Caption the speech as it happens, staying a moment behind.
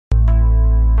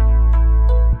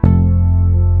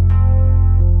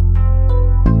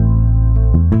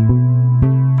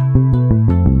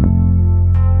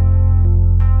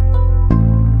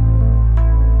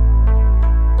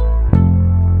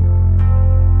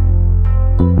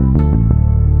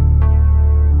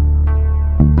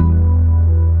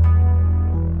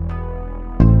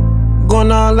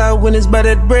when it's by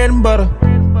that bread and butter.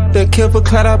 The kill for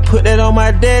clout, I put that on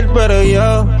my dead brother,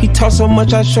 yeah. He talk so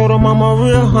much, I showed him I'm a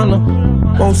real hunter.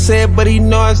 Won't say it, but he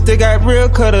know I still got real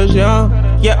cutters,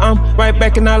 yeah. Yeah, I'm right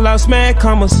back and I lost mad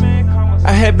commas.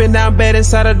 I had been down bad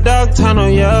inside a dog tunnel,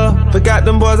 yeah. Forgot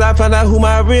them boys, I found out who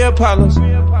my real problems,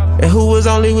 and who was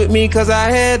only with me cause I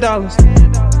had dollars.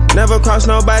 Never crossed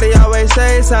nobody, always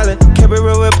stay silent. Kept it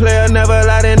real with player, never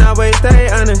lied and always stay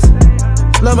honest.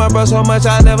 Love my bro so much,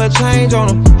 I never change on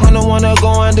him. I'm the one to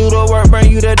go and do the work,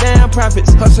 bring you the damn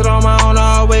profits. Hustled on my own,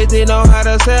 I always did know how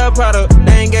to sell product.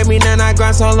 They ain't gave me none, I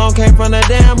grind so long, came from the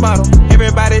damn bottle.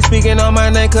 Everybody speaking on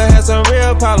my name could have some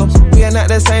real problems. We are not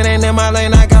the same, ain't in my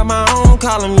lane, I got my own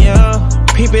column, yeah.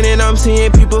 Peeping and I'm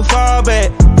seeing people fall back.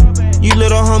 You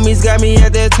little homies got me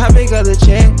at the topic of the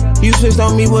chat. You switched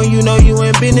on me when you know you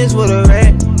in business with a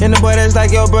rat. And the boy that's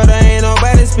like your brother, ain't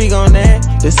nobody speak on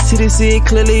that. The city see it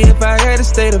clearly if I had to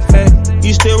state a fact.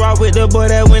 You still rock with the boy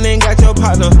that went and got your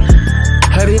partner.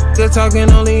 Heard he talking,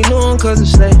 only knew him cause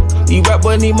it's slack. These rap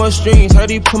boy need more streams, heard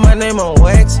he put my name on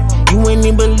wax. You wouldn't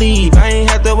even believe, I ain't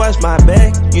have to watch my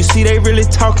back. You see they really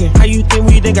talking, how you think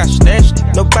we done got snatched?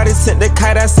 Nobody sent the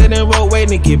kite, I sat in road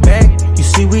waiting to get back. You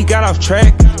see we got off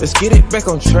track, let's get it back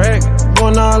on track.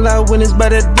 Going all out when it's by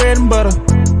that bread and butter.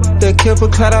 The kill for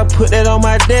clout, I put that on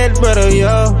my dead brother,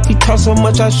 yeah. He talk so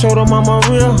much, I showed him I'm a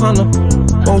real hunter.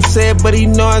 Won't say it, but he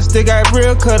know I still got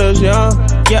real cutters, yeah.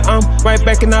 Yeah, I'm right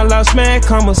back and I lost mad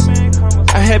commas.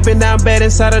 I had been down bad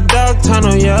inside a dog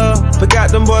tunnel, yeah. Forgot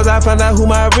them boys, I found out who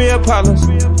my real problems,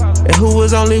 and who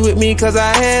was only with me cause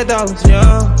I had dollars,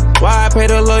 yeah. Why I pay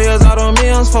the lawyers all them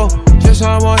millions for? Just so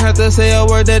I won't have to say a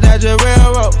word that I just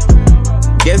railroad.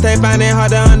 Guess they find it hard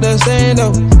to understand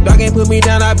though. Dog ain't put me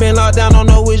down, I been locked down, don't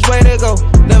know which way to go.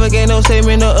 Never gave no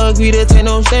statement, no agree to take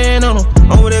no stand on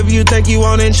them. On whatever you think you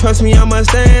want and trust me, I'ma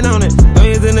stand on it.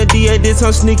 Lawyers in the DA did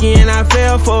so sneaky and I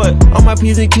fell for it. On my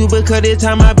P's and Q's because this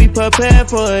time I be prepared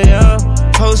for it, yeah.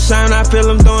 Post sign, I feel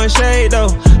them throwing shade though.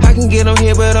 I can get them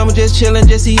here, but I'm just chillin',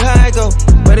 just see how I go.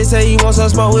 But they say he want some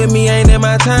smoke with me, ain't in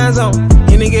my time zone.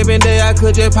 Any given day, I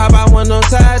could just pop out one on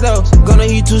side though. Gonna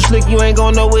you too slick, you ain't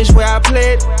gon' know which way I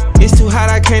played. It's too hot,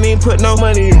 I can't even put no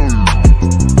money in.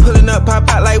 Pulling up, pop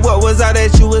out like what was all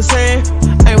that you was saying?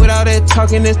 Ain't with all that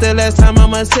talking, it's the last time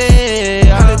I'ma say it.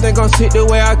 I don't think I'm sick the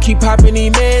way I keep popping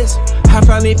these meds. I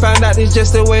finally found out it's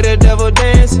just the way the devil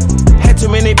dance. Had too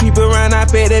many people around, I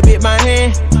fed that bit my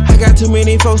hand. I got too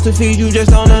many folks to feed, you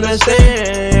just don't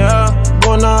understand, yeah.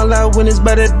 Going all out when it's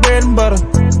by that bread and butter.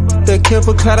 The kill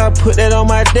for clout, I put that on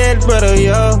my dead brother,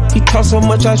 yeah. He talk so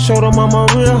much, I showed him I'm a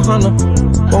real hunter.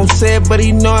 Won't say it, but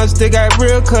he know I still got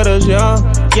real cutters, yeah.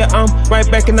 Yeah, I'm right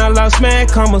back and I lost mad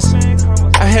commas.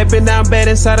 I had been down bad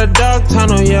inside a dog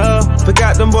tunnel, yeah.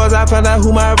 Forgot them boys, I found out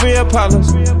who my real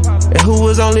problems, and who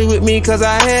was only with me cause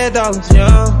I had dollars,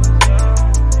 yeah.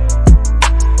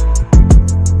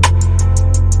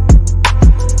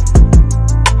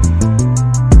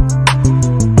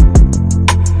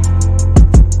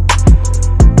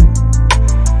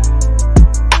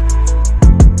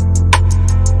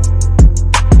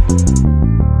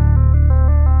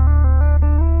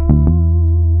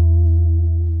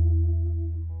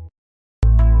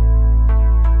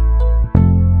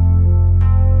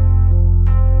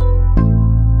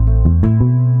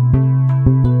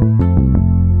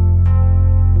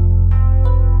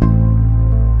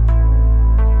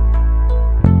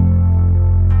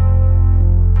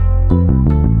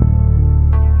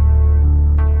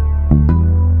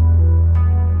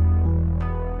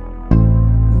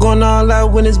 Going all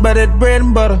out when it's by that bread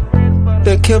and butter.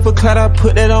 The kill for clout, I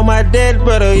put that on my dead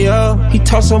brother, yeah. He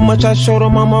talk so much, I showed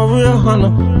him I'm a real hunter.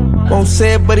 Won't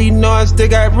say it, but he know I still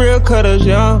got real cutters,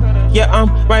 yeah. Yeah,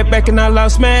 I'm right back and I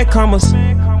lost mad commas.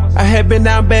 I had been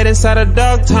down bad inside a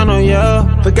dog tunnel,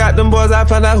 yeah. Forgot them boys, I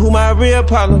found out who my real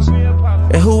problems,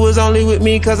 and who was only with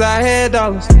me cause I had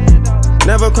dollars.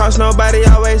 Never crossed nobody,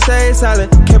 always stay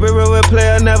silent. Kept it real with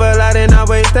player, never lied and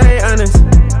always stay honest.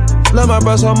 Love my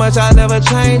bro so much, I never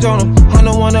change on him. I'm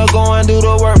the one to go and do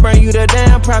the work, bring you the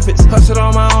damn profits. Hustled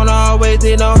on my own, I always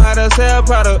did know how to sell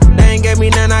product. They ain't gave me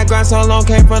none, I grind so long,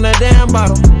 came from the damn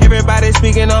bottle. Everybody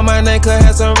speaking on my name could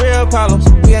have some real problems.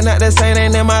 We are not the same,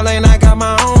 ain't in my lane, I got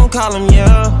my own column,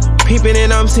 yeah. Peeping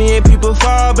and I'm seeing people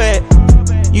fall back.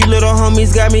 You little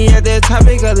homies got me at the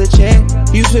topic of the chat.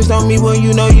 You switched on me when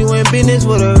you know you in business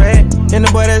with a rat. And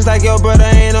the boy that's like your brother,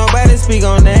 ain't nobody speak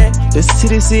on that. The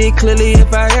city see it clearly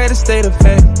if I had to state a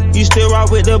fact. You still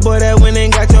rock with the boy that went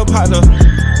and got your partner.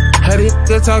 Heard these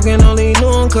niggas talking, only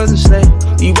knew him cause it's slay.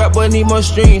 These rap boys need more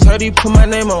streams, heard he put my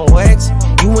name on wax.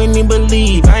 You ain't even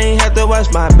believe, I ain't have to watch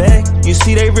my back. You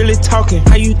see they really talking,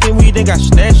 how you think we done got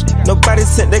snatched? Nobody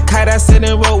sent the kite, I sat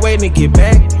in road waiting to get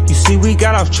back. You see we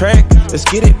got off track, let's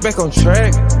get it back on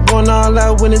track. Going all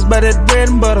out when it's by that bread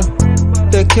and butter.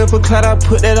 The kill for clout, I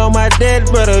put that on my dead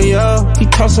brother, yo. He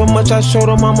talk so much, I showed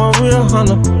him I'm a real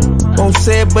hunter. Won't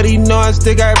say it, but he know I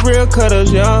still got real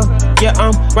cutters, yo. Yeah,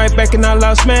 I'm right back and I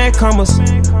lost mad commas.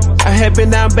 I had been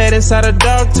down bad inside a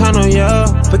dog tunnel, yo.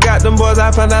 Forgot them boys,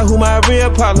 I found out who my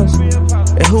real problems.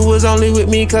 And who was only with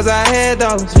me cause I had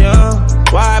dollars, yo.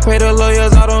 Why I pay the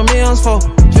lawyers all them millions for?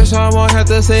 Just so I won't have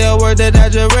to say a word that I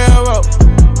just railroad.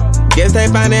 Guess they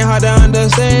find it hard to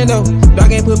understand though.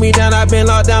 Dog ain't put me down, I been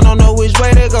locked down, don't know which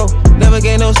way to go. Never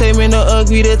gave no statement or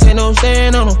agree to take no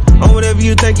stand on them. On whatever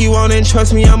you think you want and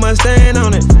trust me, I'ma stand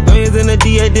on it. Lawyers in the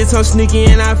DA did some sneaky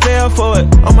and I fell for it.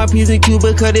 On my P's and Q's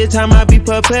because this time I be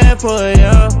prepared for it,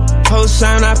 yo. Post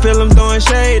sign, I feel them throwing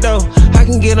shade though. I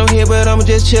can get them here, but I'm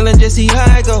just chillin', just see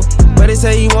how I go. But they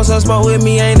say you want some smoke with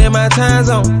me, ain't in my time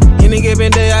zone. Any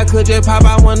given day, I could just pop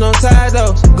out one of them side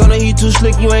though. Gonna you too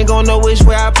slick, you ain't gon' know which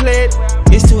way I played.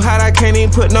 It's too hot, I can't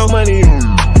even put no money in.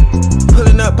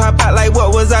 Pulling up, pop out like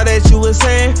what was all that you was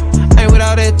saying? Ain't with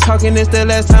all that talking, it's the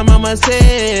last time I'ma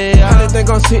say it. I don't think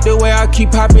I'm sick the way I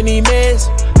keep popping these meds.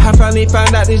 I finally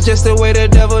found out it's just the way the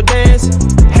devil dance.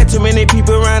 Had too many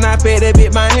people around, I fed that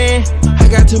bit my hand. I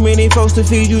got too many folks to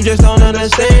feed, you just don't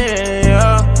understand,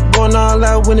 yeah. Going all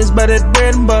out when it's by that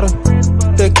bread and butter.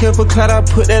 The kill for clout, I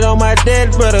put that on my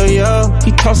dead brother, yo.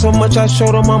 He talk so much, I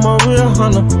showed him I'm a real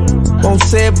hunter. Won't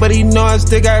say it, but he know I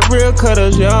still got real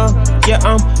cutters, yo. Yeah,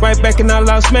 I'm right back and I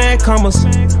lost mad commas.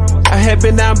 I had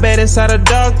been down bad inside a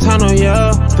dog tunnel,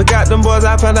 yo. Forgot them boys,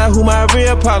 I found out who my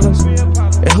real problems.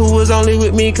 And who was only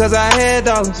with me cause I had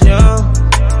dollars, yo.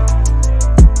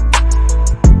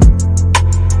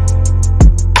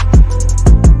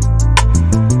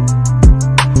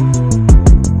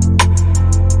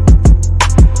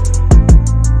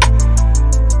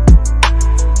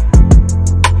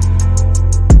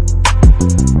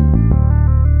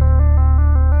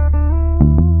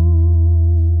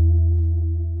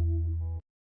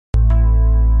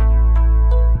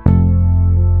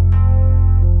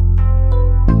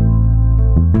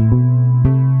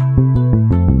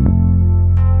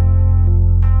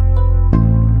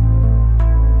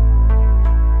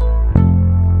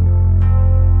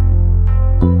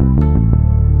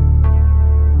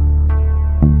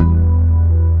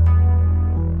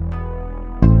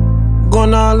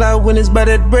 Going all out when it's by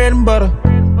that bread and butter.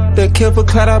 The kill for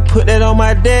clout, I put that on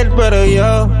my dead brother,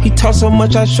 yo. He talk so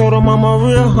much, I showed him I'm a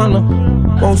real hunter.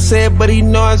 Won't say it, but he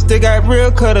know I still got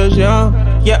real cutters, yo.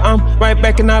 Yeah, I'm right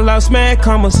back and I lost mad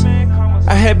commas.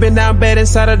 I had been down bad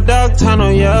inside a dog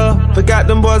tunnel, yo. Forgot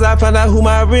them boys, I found out who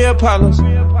my real problems.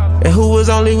 And who was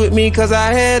only with me cause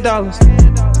I had dollars.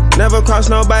 Never cross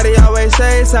nobody, always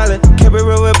stay silent. Kept it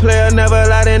real with player, never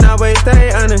lied and always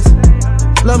stay honest.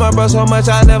 Love my bro so much,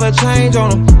 I never change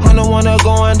on him. I don't wanna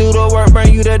go and do the work,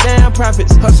 bring you the damn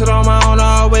profits. Hustled on my own,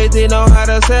 I always did know how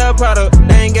to sell product.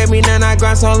 They ain't gave me none, I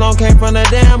grind so long, came from the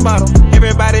damn bottle.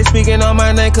 Everybody speaking on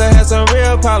my name could have some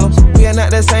real problems. We are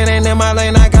not the same, ain't in my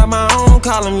lane, I got my own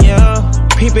column, yeah.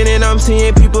 Peeping and I'm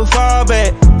seeing people fall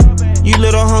back. You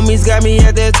little homies got me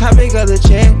at the topic of the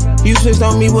chat. You switched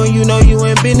on me when you know you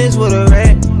in business with a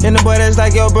rat. And the boy that's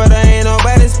like your brother, ain't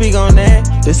nobody speak on that.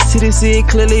 The city see it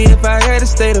clearly if I had to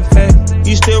state of fact.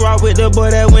 You still rock with the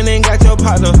boy that went and got your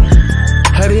partner.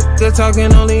 Heard these niggas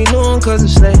talking, only knew him cause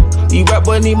it's slay. These rap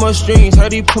boys need more streams,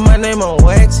 heard he put my name on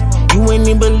wax. You ain't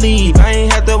even believe, I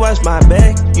ain't have to watch my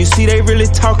back. You see they really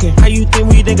talking, how you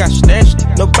think we done got snatched?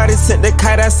 Nobody sent the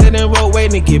kite, I sat in road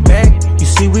waiting to get back. You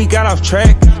see we got off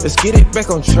track, let's get it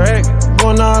back on track.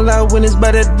 Going all out when it's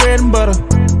by that bread and butter.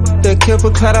 The kill for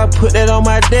clout, I put that on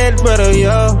my dead brother,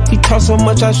 yo. He talk so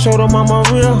much, I showed him I'm a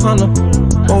real hunter.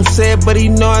 Won't say it, but he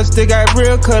know I still got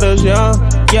real cutters, yo.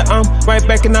 Yeah, I'm right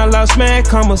back and I lost mad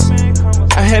commas.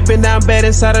 I had been down bad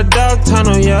inside a dog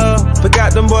tunnel, yo.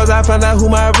 Forgot them boys, I found out who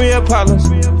my real problems.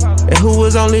 And who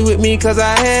was only with me cause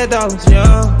I had dollars, yo.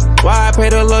 Why I pay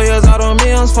the lawyers all them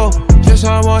millions for? Just so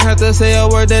I won't have to say a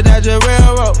word that I just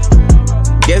railroad.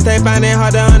 Guess they find it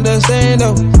hard to understand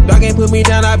though. Dog ain't put me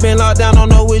down, I been locked down, don't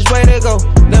know which way to go.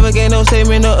 Never gave no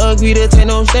statement or agree to take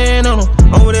no stand on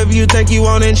them. On whatever you think you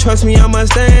want and trust me, I'ma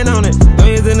stand on it.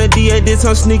 Lawyers in the DA did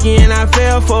some sneaky and I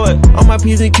fell for it. On my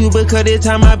P's and Q's because this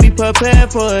time I be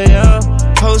prepared for it, yeah.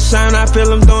 Post sign, I feel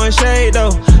them throwing shade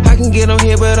though. I can can get on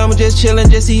here, but I'm just chillin',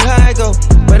 just see how I go.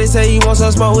 But they say you want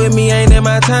some smoke with me, ain't in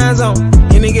my time zone.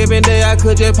 Any given day, I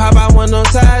could just pop out one of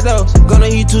those side doors. Gonna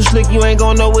you too slick, you ain't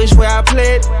gon' know which way I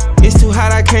played. It's too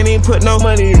hot, I can't even put no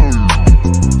money in.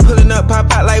 Pulling up,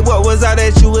 pop out like what was all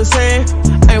that you was saying?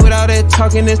 Ain't with all that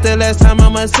talking, it's the last time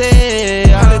I'ma say it.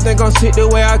 I don't think I'm sick the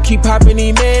way I keep popping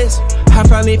these meds. I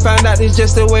finally found out it's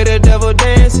just the way the devil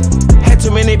dance. Had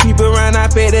too many people around, I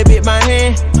fed that bit my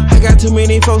hand. I got too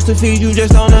many folks to feed, you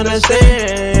just don't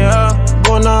understand.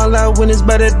 Going all out when it's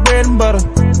about that bread and butter.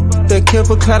 The kill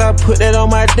for clout, I put that on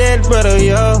my dead brother,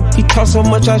 yo. He talk so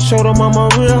much, I showed him I'm a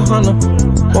real hunter.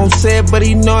 Won't say it, but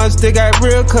he know I still got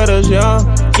real cutters, yo.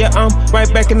 Yeah, I'm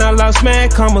right back and I lost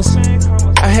mad commas.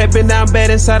 I had been down bad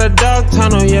inside a dog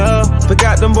tunnel, yo.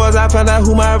 Forgot them boys, I found out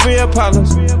who my real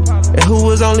partners. And who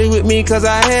was only with me cause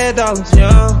I had dollars,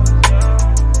 yo.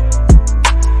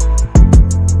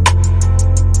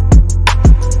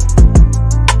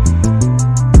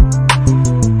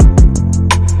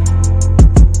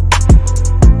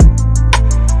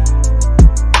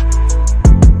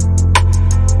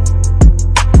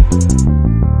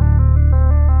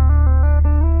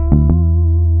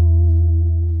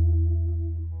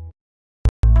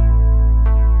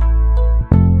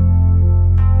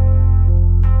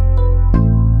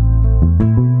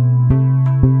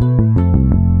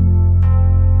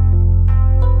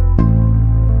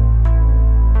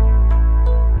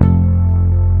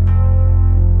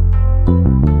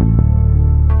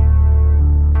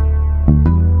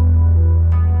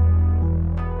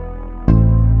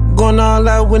 Going all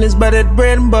out when it's by that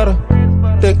bread and butter.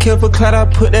 The kill for clout, I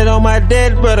put that on my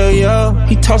dead brother, yo.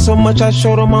 He talk so much, I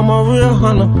showed him I'm a real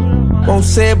hunter. Won't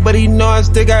say it, but he know I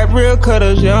still got real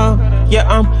cutters, yo. Yeah,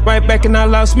 I'm right back and I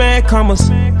lost mad commas.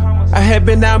 I had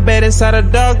been down bad inside a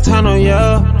dog tunnel,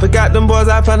 yo. Forgot them boys,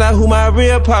 I found out who my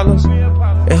real partners.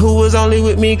 And who was only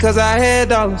with me cause I had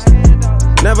dollars.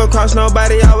 Never cross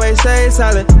nobody, always stay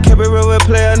solid. Kept it real with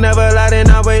player, never lied and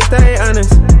always stay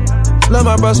honest. Love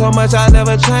my bro so much, I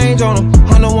never change on him.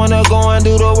 I'm the one to go and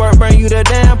do the work, bring you the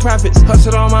damn profits.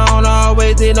 Hustled on my own, I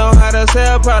always did know how to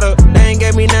sell product. They ain't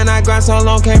gave me none, I grind so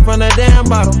long, came from the damn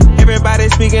bottle. Everybody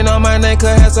speaking on my name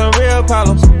could have some real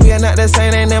problems. We are not the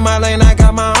same, ain't in my lane, I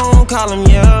got my own column,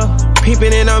 yeah.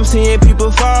 Peeping and I'm seeing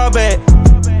people fall back.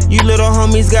 You little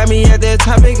homies got me at the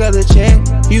topic of the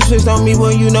chat. You switched on me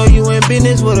when you know you in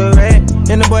business with a rat.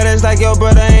 And the boy that's like your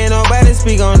brother, ain't nobody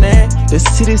speak on that. The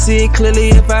city see it clearly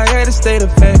if I had to state a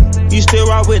fact. You still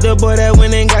rock with the boy that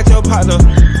went and got your partner.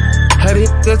 Heard he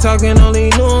talking, only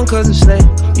knew him cause it's late.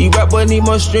 You rap boy need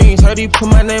more streams, heard he put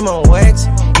my name on wax.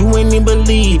 You wouldn't even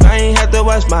believe, I ain't have to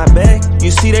watch my back.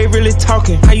 You see they really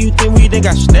talking, how you think we done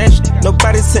got snatched?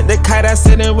 Nobody sent the kite, I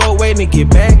sat in road waiting to get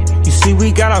back. You see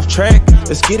we got off track,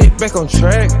 let's get it back on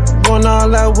track. Going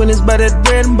all out when it's by that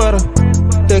bread and butter.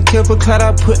 The kill for clout,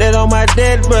 I put that on my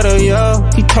dead brother, yo.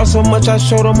 He talk so much, I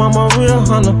showed him I'm a real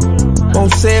hunter.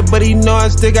 Won't say it, but he know I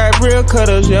still got real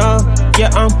cutters, yo.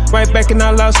 Yeah, I'm right back and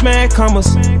I lost mad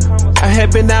commas. I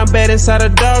had been down bad inside a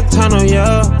dog tunnel,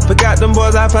 yo. Forgot them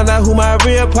boys, I found out who my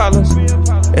real partners.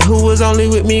 And who was only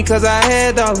with me cause I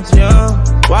had dollars, yo.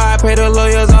 Why I pay the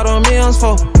lawyers all them millions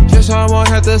for? Just so I won't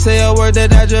have to say a word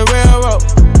that I just railroad.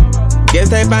 Guess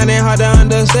they find it hard to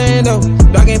understand though.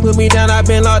 Dog ain't put me down, I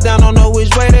been locked down, don't know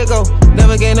which way to go.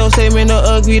 Never gave no statement, no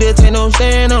agree to take no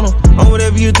stand on them. On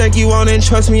whatever you think you want and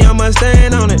trust me, I'ma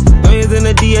stand on it. Lawyers in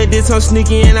the DA did so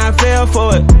sneaky and I fell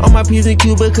for it. On my P's and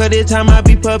Q because this time I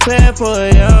be prepared for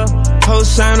it, yeah.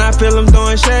 Post sign, I feel them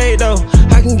throwing shade though.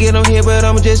 I can get on here, but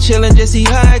I'm just chillin', just see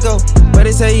how I go. But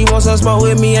they say you want some smoke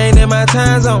with me, ain't in my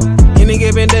time zone. Any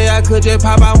given day, I could just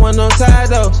pop out one of those side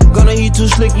doors. Gonna you too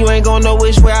slick, you ain't gon' know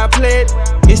which way I played.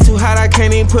 It's too hot, I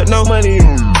can't even put no money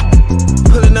in.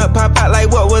 Pulling up, pop out like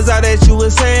what was all that you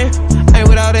was saying? Ain't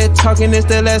with all that talking, it's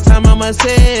the last time I'ma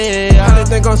say it. I don't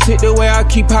think I'm sick the way I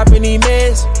keep popping these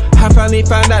meds. I finally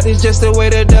found out it's just the way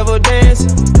the devil dance.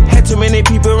 Had too many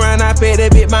people around, I fed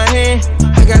that bit my hand.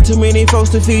 I got too many folks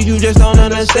to feed, you just don't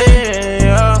understand,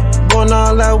 yeah. Going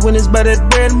all out when it's by that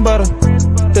bread and butter.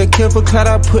 The kill for clout,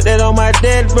 I put that on my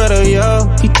dead brother, yo.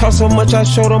 He talk so much, I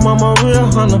showed him I'm a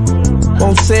real hunter.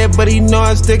 Won't say it, but he know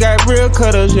I still got real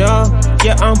cutters, yo.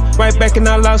 Yeah, I'm right back and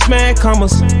I lost mad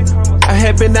commas. I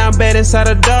had been down bad inside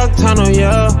a dog tunnel,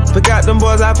 yo. Forgot them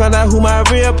boys, I found out who my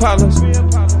real partners.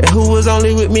 And who was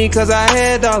only with me cause I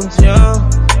had dollars, yo.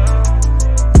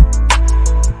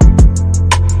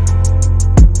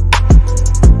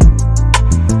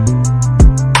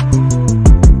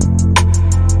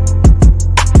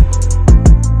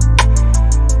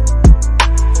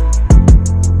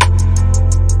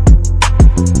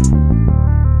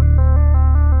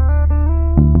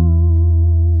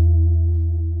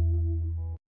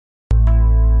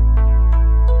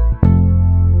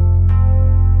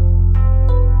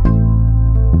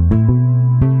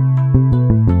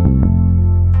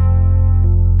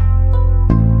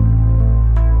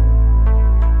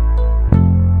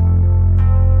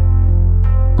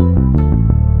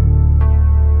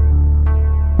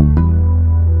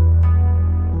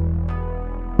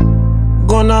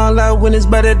 I win is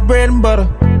by that bread and butter.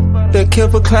 The kill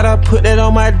for clout, I put that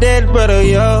on my dead brother,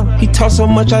 yeah. He talk so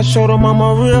much, I showed him I'm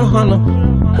a real hunter.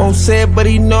 Won't say it, but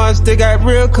he know I still got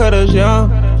real cutters,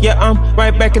 yeah. Yeah, I'm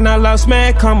right back and I lost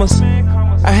mad commas.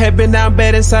 I had been down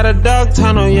bad inside a dog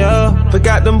tunnel, yeah.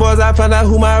 Forgot them boys, I found out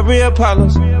who my real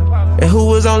problems. And who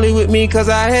was only with me cause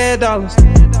I had dollars.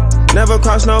 Never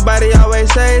crossed nobody, always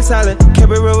stay silent.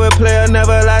 Kept it real with player,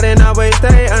 never lied and always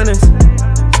stay honest.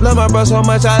 Love my bro so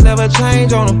much, I never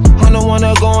change on him. I'm the one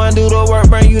to go and do the work,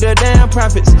 bring you the damn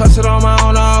profits. Hustled on my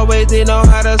own, I always did know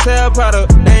how to sell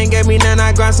product. They ain't gave me none,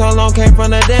 I grind so long, came from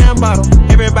the damn bottle.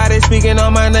 Everybody speaking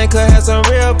on my name could have some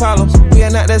real problems. We are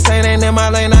not the same, ain't in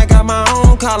my lane, I got my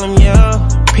own column, yeah.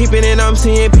 Peeping and I'm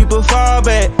seeing people fall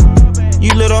back. You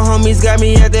little homies got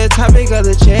me at the topic of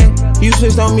the chat. You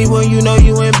switched on me when you know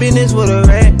you in business with a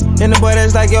rat. And the boy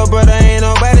that's like your brother, ain't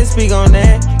nobody speak on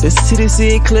that. The city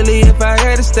see it clearly if I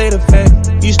had to state a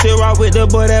fact. You still rock with the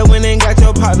boy that went and got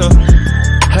your partner.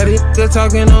 Heard he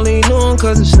talking, only knew him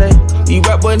cause it's slack. These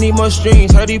rap boy need more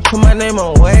streams, heard he put my name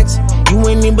on wax. You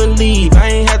wouldn't even believe, I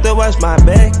ain't have to watch my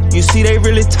back. You see they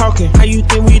really talking, how you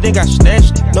think we done got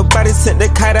snatched? Nobody sent the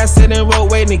kite, I sat in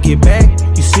road waiting to get back.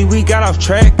 You see we got off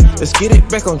track, let's get it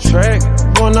back on track.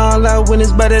 Going all out when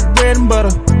it's by that bread and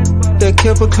butter. The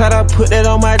kill for clout, I put that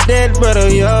on my dead brother,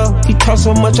 yeah. He talk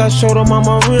so much, I showed him I'm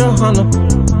a real hunter.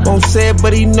 Won't say it,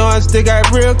 but he know I still got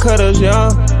real cutters,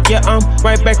 yeah. Yeah, I'm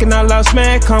right back and I lost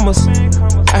mad commas.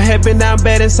 I had been down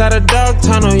bad inside a dog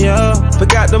tunnel, yeah.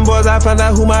 Forgot them boys, I found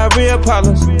out who my real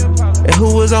problems. And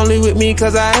who was only with me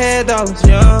cause I had dollars,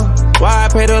 yeah. Why I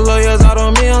pay the lawyers all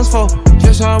them millions for?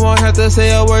 Just so I won't have to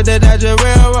say a word that I just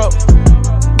railroad.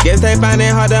 Guess they find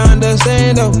it hard to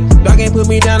understand though. Dog ain't put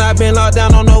me down, I been locked down,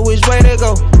 don't know which way to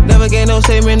go. Never gave no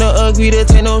statement, no agree to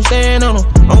take no stand on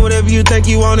them. On whatever you think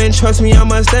you want and trust me,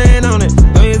 I'ma stand on it.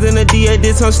 Lawyers in the DA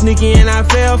did so sneaky and I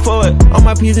fell for it. On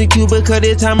my P's and Q's because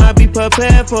this time I be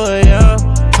prepared for it, yeah.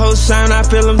 Post sign, I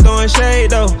feel them throwing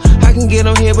shade though. I can get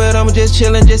on here but I'm just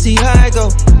chillin', just see how I go.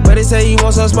 But they say you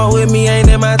want some smoke with me, ain't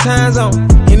in my time zone.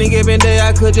 Any given day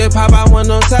I could just pop out one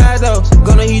on side though.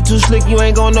 Gonna you too slick, you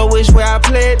ain't gon' know which way I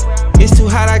played. It's too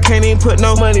hot, I can't even put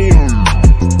no money on.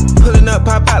 Pulling up,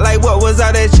 pop out like what was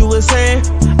all that you was saying?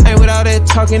 Ain't with all that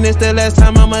talking, it's the last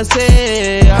time I'ma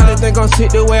say it. I don't think I'm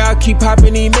sick the way I keep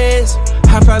popping these meds.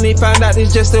 I finally found out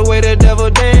it's just the way the devil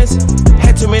dance.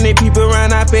 Had too many people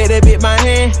around, I fed that bit my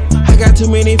hand. I got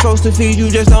too many folks to feed, you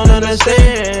just don't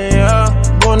understand,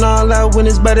 yeah. Going all out when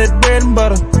it's by that bread and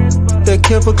butter. The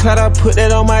kill for clout, I put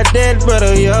that on my dead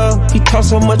brother, yeah. He talk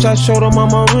so much, I showed him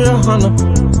I'm a real hunter.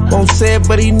 Won't say it,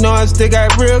 but he know I still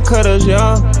got real cutters,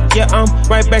 yeah. Yeah, I'm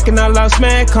right back and I lost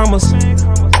mad commas.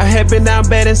 I had been down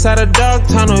bad inside a dog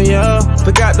tunnel, yeah.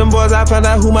 Forgot them boys, I found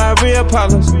out who my real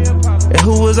problems. And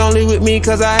who was only with me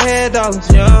cause I had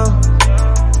dollars, yeah.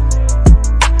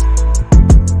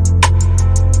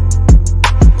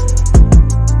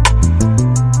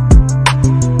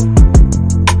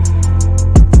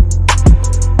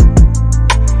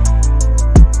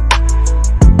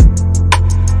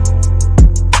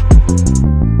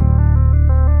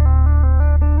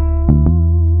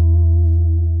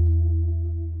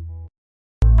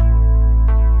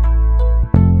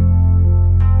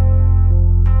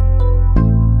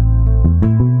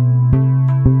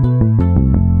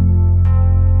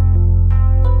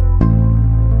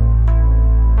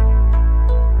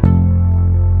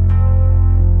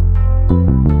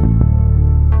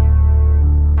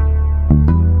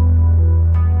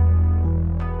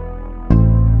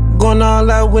 Going all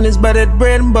out when it's by that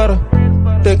bread and butter.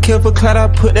 The kill for clout, I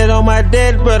put that on my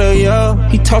dead brother, yeah.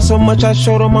 He talk so much, I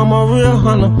showed him I'm a real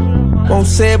hunter. Won't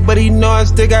say it, but he know I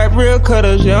still got real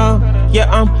cutters, yeah. Yeah,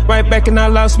 I'm right back and I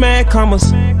lost mad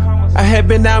commas. I had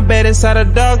been down bad inside a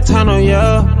dog tunnel,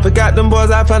 yeah. Forgot them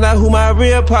boys, I found out who my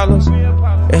real problems.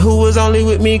 And who was only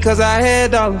with me cause I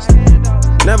had dollars.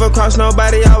 Never crossed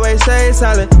nobody, always stay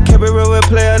silent. Kept it real with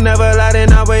player, never lied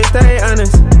and always stay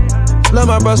honest. Love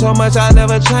my bro so much, I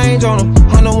never change on him.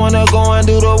 I'm the one to go and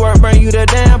do the work, bring you the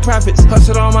damn profits.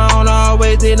 Hustled on my own, I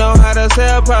always did know how to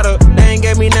sell product. They ain't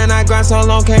gave me none, I grind so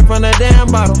long, came from the damn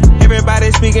bottle.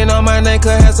 Everybody speaking on my name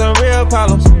could have some real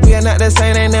problems. We are not the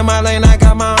same, ain't in my lane, I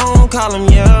got my own column,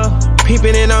 yeah.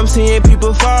 Peeping and I'm seeing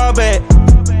people fall back.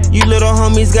 You little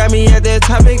homies got me at the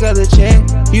topic of the chat.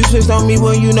 You switched on me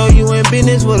when you know you in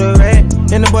business with a rat.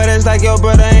 And the boy that's like your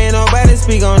brother, ain't nobody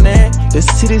speak on that. The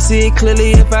city see it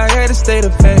clearly if I had to state a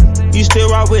fact. You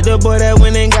still rock with the boy that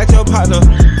went and got your partner.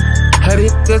 Heard he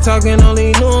talking,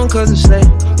 only knew him cause it's slack.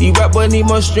 These rap boys need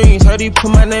more streams, heard he put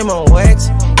my name on wax.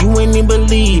 You ain't even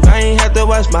believe, I ain't have to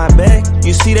watch my back.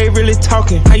 You see they really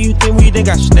talking, how you think we done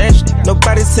got snatched?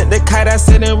 Nobody sent the kite, I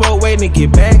sat in road waiting to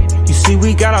get back. You see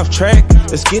we got off track,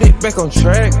 let's get it back on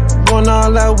track. Going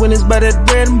all out when it's by that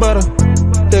bread and butter.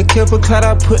 The kill for clout,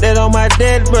 I put that on my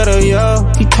dead brother,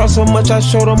 yo. He talk so much, I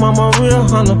showed him I'm a real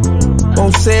hunter.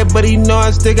 Won't say it, but he know I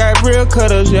still got real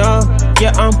cutters, yo.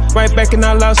 Yeah, I'm right back and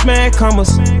I lost mad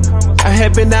commas. I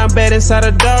had been down bad inside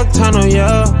a dog tunnel,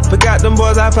 yo. Forgot them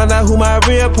boys, I found out who my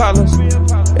real partners.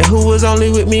 And who was only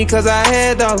with me cause I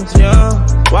had dollars, yo.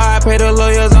 Why I pay the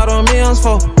lawyers all them millions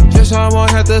for? Just so I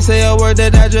won't have to say a word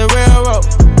that I just railroad.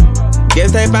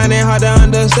 Guess they find it hard to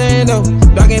understand though.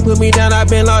 Dog ain't put me down, I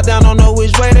been locked down, don't know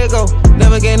which way to go.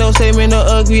 Never gave no statement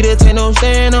or agree to take no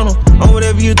stand on them. On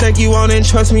whatever you think you want and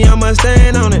trust me, I'ma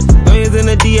stand on it. Lawyers in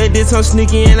the DA did some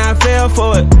sneaky and I fell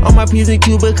for it. On my P's and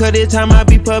Q's because this time I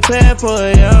be prepared for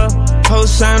it, yo.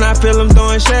 Post sign, I feel them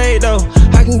throwing shade though.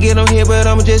 I can get on here but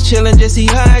I'm just chillin', just see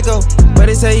how I go. But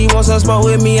they say he want some smoke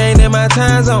with me, ain't in my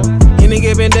time zone. Any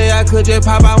given day I could just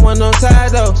pop out one of them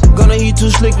side though. Gonna you too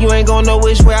slick, you ain't gon' know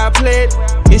which way I played.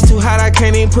 It's too hot, I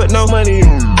can't even put no money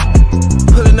in.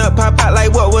 Pulling up, pop out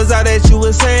like what was all that you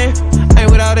was saying?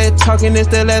 Ain't with all that talking, it's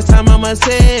the last time I'ma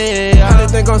say it. I don't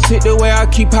think I'm sick the way I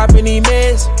keep popping these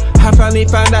meds. I finally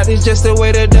found out it's just the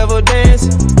way the devil dance.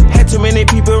 Had too many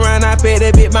people around, I fed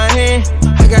that bit my hand.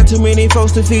 I got too many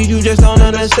folks to feed, you just don't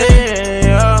understand,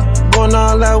 yeah. Going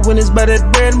all out when it's by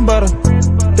that bread and butter.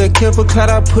 The kill for clout,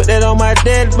 I put that on my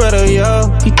dead brother, yo.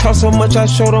 He talk so much, I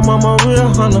showed him I'm a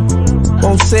real hunter.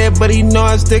 Won't say it, but he know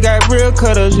I still got real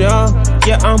cutters, yo.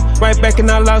 Yeah, I'm right back and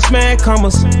I lost mad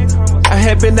commas. I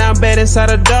had been down bad inside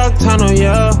a dog tunnel,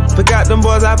 yo. Forgot them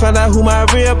boys, I found out who my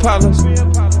real partners.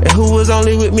 And who was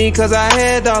only with me cause I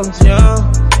had dollars,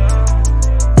 yo.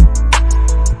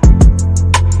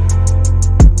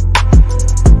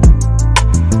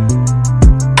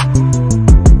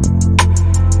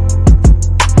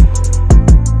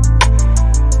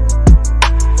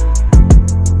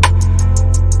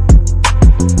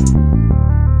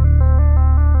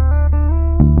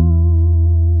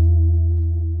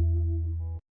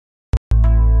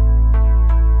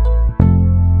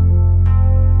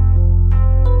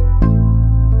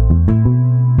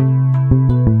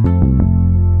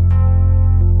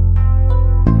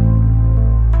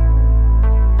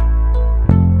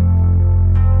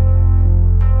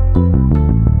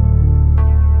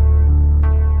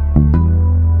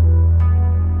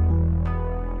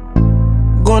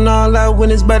 Going all out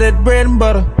when it's by that bread and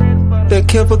butter. The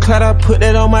kill for clout, I put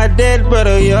that on my dead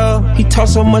brother, yo. He talk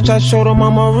so much, I showed him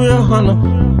I'm a real hunter.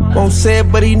 Won't say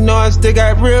it, but he know I still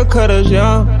got real cutters,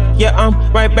 yo. Yeah,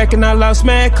 I'm right back and I lost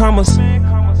mad commas.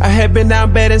 I had been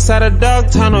down bad inside a dog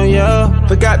tunnel, yo.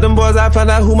 Forgot them boys, I found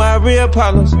out who my real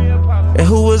partners. And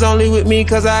who was only with me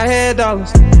cause I had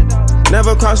dollars.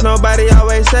 Never cross nobody,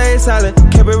 always stay silent.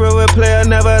 Kept it real with player,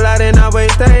 never lied and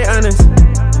always stay honest.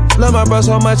 Love my bro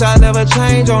so much, I never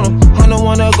change on him. I'm the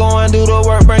one to go and do the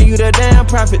work, bring you the damn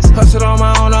profits. Hustled on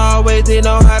my own, I always did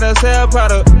know how to sell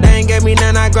product. They ain't gave me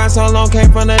none, I grind so long,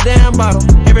 came from the damn bottle.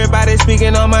 Everybody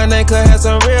speaking on my name could have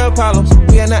some real problems.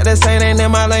 We are not the same, ain't in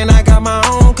my lane, I got my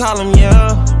own column,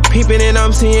 yeah. Peeping and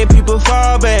I'm seeing people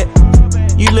fall back.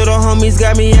 You little homies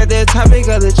got me at the topic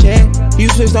of the chat. You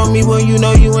switched on me when you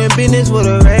know you in business with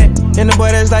a rat. And the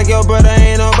boy that's like your brother,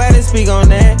 ain't nobody speak on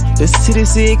that. The city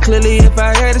see it clearly if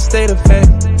I had to state of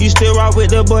fact. You still rock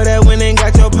with the boy that went and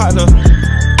got your partner.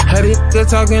 Heard he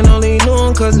talking, only knew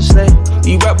him cause of slack.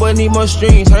 These rap boys need more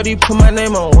streams, heard he put my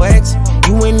name on wax.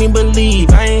 You ain't even believe,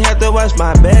 I ain't have to watch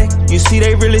my back. You see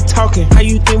they really talking, how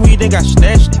you think we done got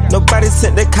snatched? Nobody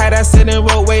sent the kite, I sat in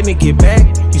road waiting to get back.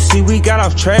 You see we got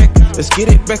off track, let's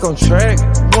get it back on track.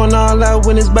 Going all out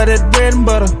when it's by that bread and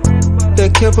butter. The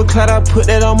kill for clout, I put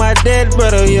that on my dead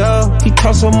brother, yo. He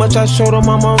talk so much, I showed him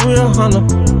I'm a real hunter.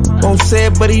 Won't say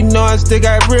it, but he know I still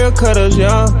got real cutters,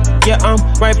 yo. Yeah, I'm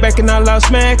right back and I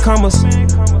lost mad commas.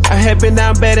 I had been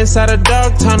down bad inside a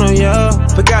dog tunnel, yo.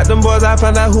 Forgot them boys, I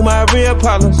found out who my real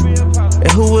partners.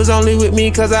 And who was only with me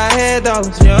cause I had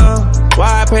dollars, yo.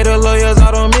 Why I pay the lawyers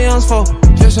all them millions for?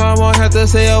 Just so I won't have to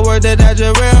say a word that I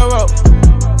just railroad.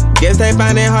 Guess they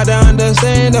find it hard to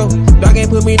understand though. Dog ain't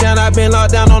put me down, I been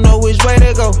locked down, don't know which way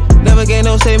to go. Never gave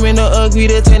no statement or agree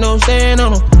to take no stand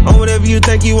on them. On whatever you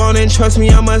think you want and trust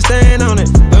me, I'ma stand on it.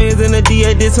 Lawyers in the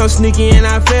DA did some sneaky and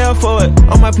I fell for it.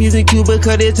 On my P's and Q's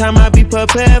because this time I be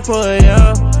prepared for it,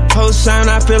 yeah. Post sign,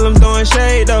 I feel them throwing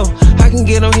shade though. I can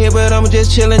get on here but I'm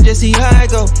just chillin', just see how I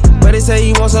go. But they say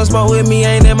he want some smoke with me,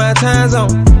 ain't in my time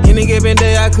zone. Any given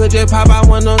day I could just pop out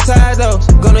one of them side though.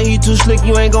 Gonna you too slick,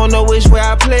 you ain't gon' know which way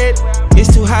I played.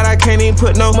 It's too hot, I can't even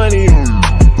put no money in.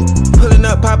 Pulling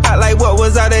up, pop out like what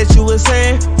was all that you was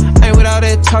saying? Ain't with all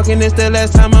that talking, it's the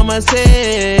last time I'ma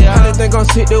say it. I don't think I'm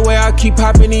sick the way I keep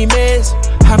popping these meds.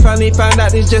 I finally found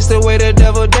out it's just the way the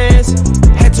devil dance.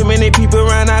 Had too many people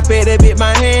around, I fed that bit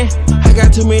my hand. I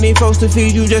got too many folks to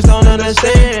feed, you just don't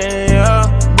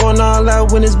understand. Going all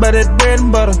out when it's by that bread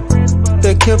and butter.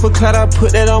 The kill for clout, I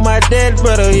put that on my dead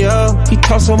brother, yo. He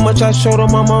talk so much, I showed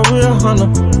him I'm a real hunter.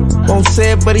 Won't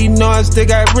say it, but he know I still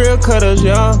got real cutters,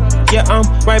 yo. Yeah, I'm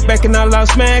right back and I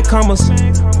lost mad commas.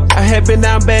 I had been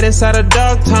down bad inside a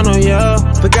dog tunnel, yo.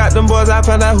 Forgot them boys, I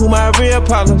found out who my real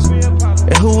problems.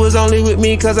 And who was only with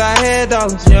me cause I had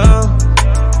dollars, yo.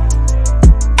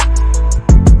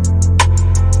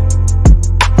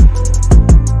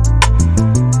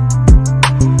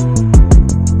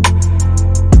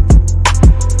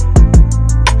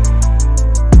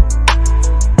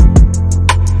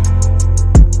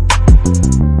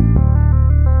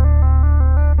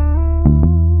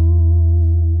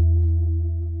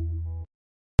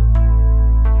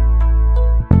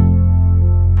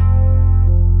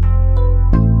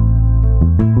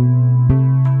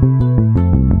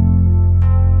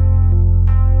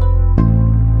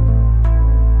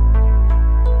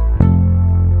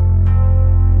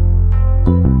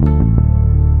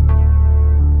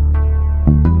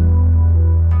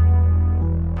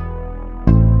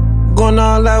 Going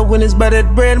all out when it's by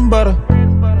that bread and butter.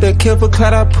 The kill for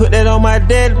clout, I put that on my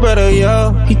dead brother,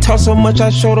 yo. He talk so much,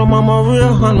 I showed him I'm a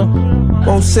real hunter.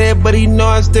 Won't say it, but he know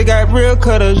I still got real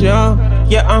cutters, yo.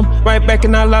 Yeah, I'm right back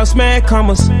and I lost mad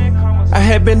commas. I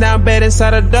had been down bad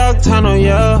inside a dog tunnel,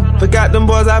 yo. Forgot them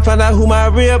boys, I found out who my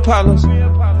real problems.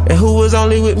 And who was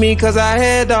only with me cause I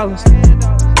had dollars.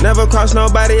 Never cross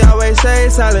nobody, always stay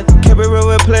solid. Kept it real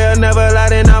with player, never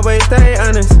lied and always stay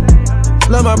honest.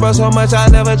 Love my bro so much, I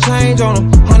never change on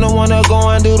him. I'm the one to go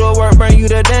and do the work, bring you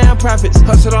the damn profits.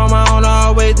 Hustled on my own, I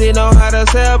always did know how to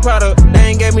sell product.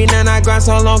 They ain't gave me none, I grind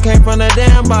so long, came from the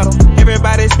damn bottom.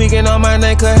 Everybody speaking on my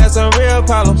name could have some real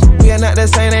problems. We are not the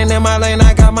same, ain't in my lane,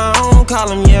 I got my own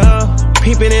column, yeah.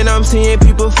 Peeping and I'm seeing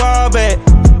people fall back.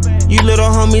 You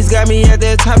little homies got me at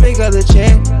the topic of the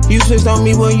chat. You switched on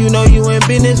me when you know you in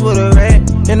business with a rat.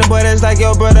 And the boy that's like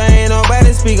your brother, ain't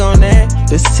nobody speak on that.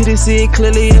 The city see it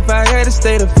clearly if I had to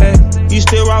state a fact. You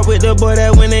still rock with the boy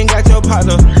that went and got your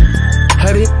partner.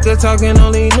 Heard he talking,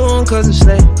 only knew him cause it's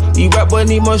late. These rap boys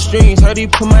need more streams, heard he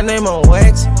put my name on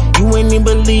wax. You ain't even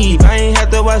believe, I ain't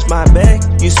have to watch my back.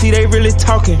 You see they really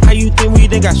talking, how you think we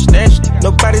done got snatched?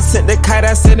 Nobody sent the kite,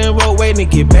 I sat in road waiting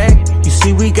to get back. You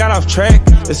see we got off track,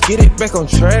 let's get it back on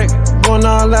track. Going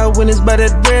all out when it's by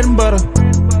that bread and butter.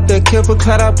 The kill for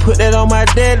clout, I put that on my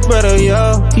dead brother,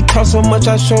 yo. He talk so much,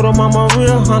 I showed him I'm a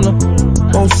real hunter.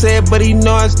 Won't say it, but he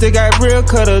know I still got real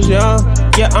cutters, yo.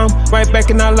 Yeah, I'm right back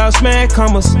and I lost mad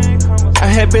commas. I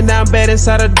had been down bad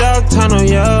inside a dog tunnel,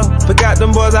 yo. Forgot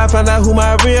them boys, I found out who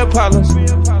my real problems.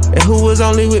 And who was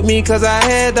only with me cause I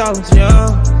had dollars, yo.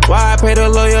 Why I pay the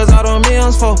lawyers all them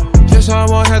millions for? Just so I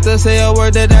won't have to say a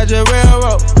word that I just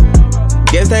railroad.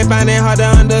 Guess they find it hard to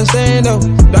understand though.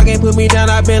 Dog ain't put me down,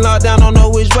 I been locked down, don't know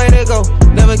which way to go.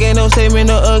 Never get no statement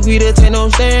or agree to take no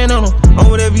stand on them. On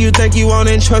whatever you think you want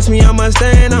and trust me, I'ma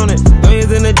stand on it.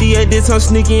 Lawyers in the DA did some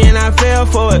sneaky and I fell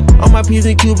for it. On my P's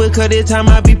and Q because this time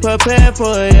I be prepared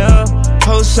for it, yeah.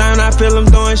 Post sign, I feel them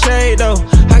throwing shade though.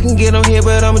 I can get them here,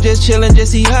 but I'm just chillin',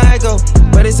 just see how I go.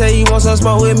 But they say you want some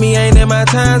smoke with me, ain't in my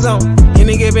time zone.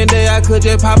 Any given day, I could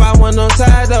just pop out one on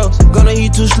side though. Gonna you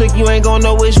too slick, you ain't gonna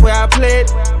know which way I played.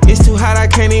 It's too hot, I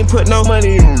can't even put no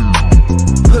money in.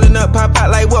 Pulling up, pop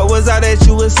out like what was all that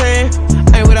you was saying?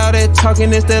 Ain't with all that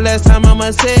talking, it's the last time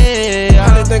I'ma say it.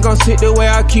 I don't think I'm sick the way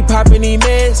I keep popping these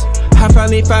meds. I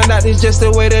finally found out it's just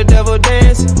the way the devil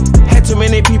dance. Had too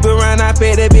many people around, I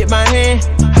fed that bit my hand.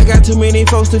 I got too many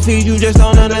folks to feed, you just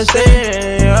don't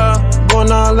understand, yeah.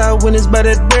 Going all out when it's by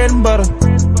that bread and butter.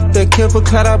 The kill for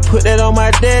clout, I put that on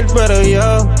my dead brother,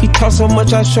 yo. He talk so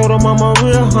much, I showed him I'm a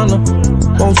real hunter.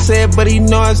 Won't say it, but he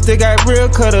know I still got real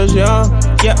cutters, yo.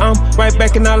 Yeah, I'm right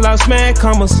back and I lost mad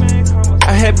commas.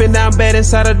 I had been down bad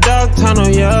inside a dog tunnel,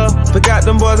 yo. Forgot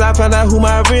them boys, I found out who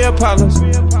my real problems.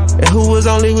 And who was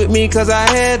only with me cause I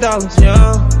had dollars,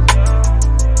 yo.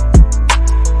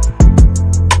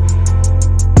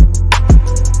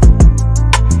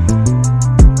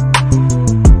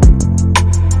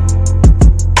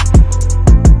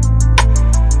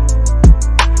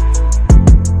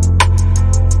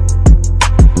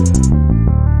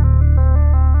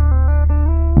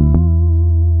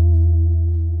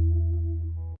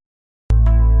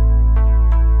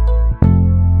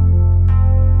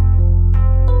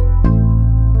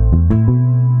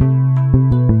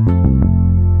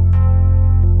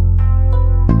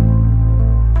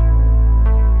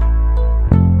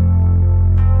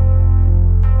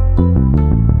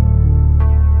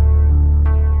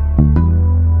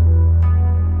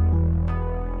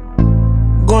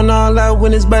 loud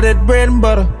when it's by that bread and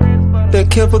butter. The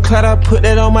kill for clout, I put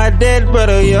that on my dead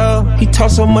brother, yo. He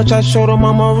talk so much, I showed him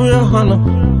I'm a real hunter.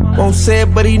 Won't say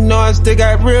it, but he know I still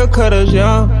got real cutters,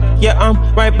 yo. Yeah, I'm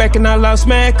right back and I lost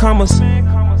mad commas.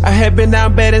 I had been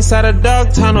down bad inside a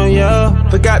dog tunnel, yo.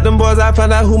 Forgot them boys, I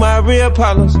found out who my real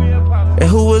partners. And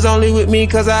who was only with me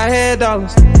cause I had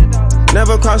dollars.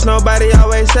 Never cross nobody,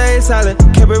 always stay silent.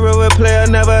 Kept it real with player,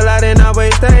 never lied and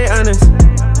always stay honest.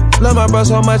 Love my bro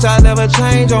so much, I never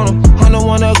change on him. I don't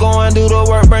wanna go and do the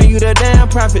work, bring you the damn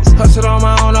profits. Hustled on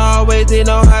my own, I always did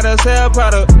know how to sell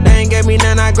product. They ain't gave me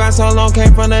none, I grind so long,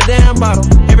 came from the damn bottle.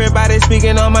 Everybody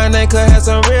speaking on my name could have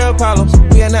some real problems.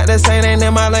 We are not the same, ain't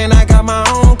in my lane, I got my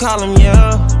own column,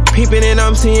 yeah. Peeping and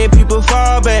I'm seeing people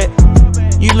fall back.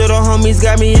 You little homies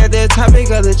got me at the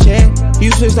topic of the chat. You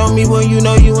switched on me when you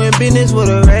know you in business with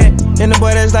a rat. And the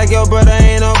boy that's like your brother,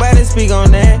 ain't nobody speak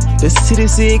on that. The city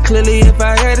see it clearly if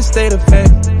I had to state a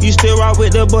fact. You still rock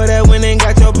with the boy that went and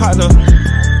got your partner.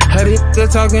 Heard he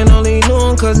talking, only knew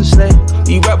him cause it's slack.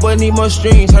 These rap boys need more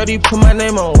streams, heard he put my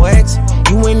name on wax.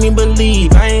 You wouldn't even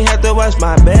believe, I ain't have to watch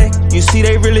my back. You see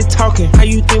they really talking, how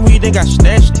you think we done got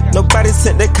snatched? Nobody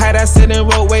sent the kite, I sat in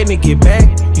road waiting to get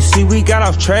back. You see we got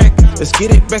off track, let's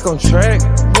get it back on track.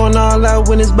 Going all out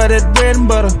when it's by that bread and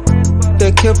butter.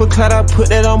 The kill for clout, I put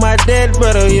that on my dead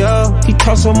brother, yo. He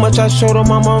talk so much, I showed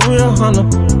him I'm a real hunter.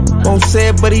 Won't say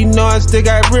it, but he know I still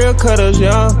got real cutters,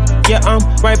 yo. Yeah, I'm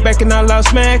right back and I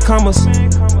lost mad commas.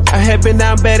 I had been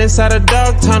down bad inside a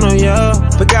dog tunnel, yo.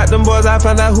 Forgot them boys, I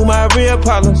found out who my real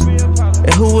partners.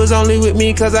 And who was only with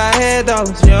me cause I had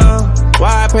dollars, yo.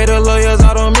 Why I pay the lawyers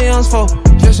all them millions for?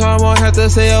 Just so I won't have to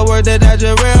say a word that I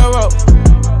just railroad.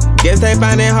 Guess they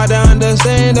find it hard to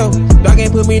understand though. Dog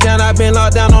ain't put me down, I been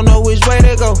locked down, don't know which way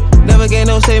to go. Never gave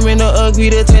no statement or agree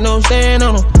to take no stand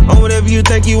on them. On whatever you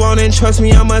think you want and trust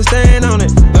me, I'ma stand on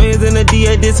it. Lawyers in the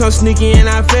DA did some sneaky and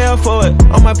I fell for it.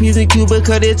 On my P's and Q's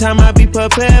because this time I be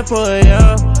prepared for it,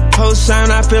 yeah. Post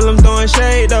sign, I feel them throwing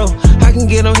shade though. I can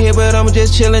get on here but I'm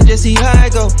just chillin', just see how I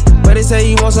go. But they say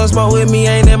he want some smoke with me,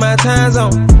 ain't in my time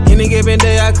zone. Any given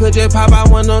day I could just pop out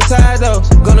one on side though.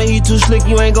 Gonna you too slick,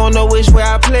 you ain't gon' know which way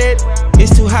I played.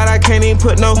 It's too hot, I can't even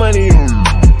put no money in.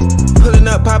 Pulling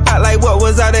up, pop out like what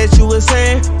was all that you was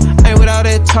saying? Ain't with all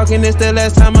that talking, it's the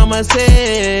last time I'ma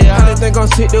say it. I didn't think I'm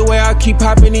sick the way I keep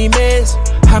popping these meds.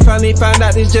 I finally found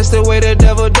out it's just the way the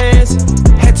devil dance.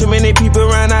 Had too many people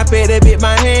around, I fed that bit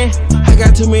my hand. I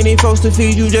got too many folks to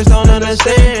feed, you just don't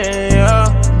understand,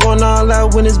 yeah. Going all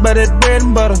out when it's by that bread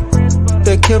and butter.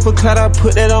 The kill for clout, I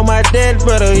put that on my dead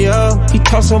brother, yo. He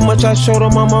talk so much, I showed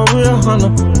him I'm a real hunter.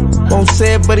 Won't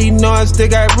say it, but he know I still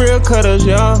got real cutters,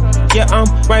 yo. Yeah, I'm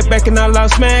right back and I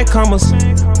lost mad commas.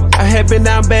 I had been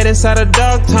down bad inside a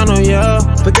dog tunnel, yo.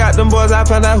 Forgot them boys, I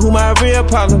found out who my real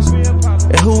partners.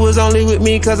 And who was only with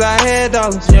me cause I had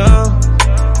dollars, yo.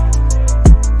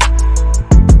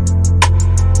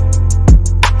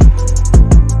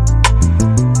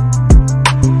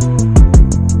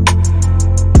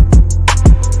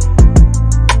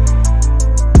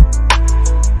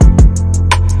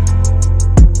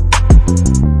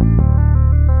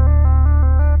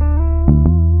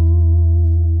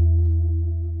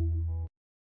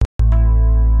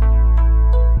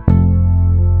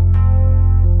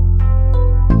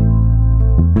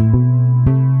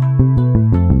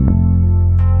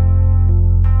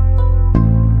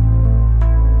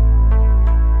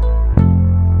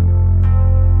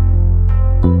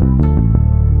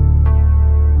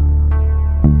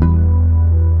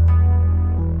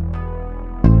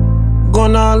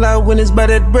 Going all out when it's by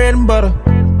that bread and butter.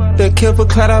 The kill for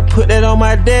clout, I put that on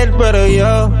my dead brother,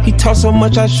 yo. He talk so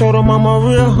much, I showed him I'm a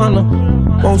real hunter.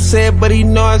 Won't say it, but he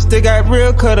know I still got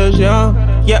real cutters, yo.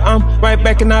 Yeah, I'm right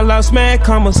back and I lost mad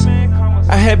commas.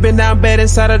 I had been down bad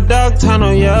inside a dog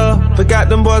tunnel, yo. Forgot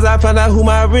them boys, I found out who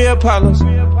my real partners.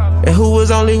 And who was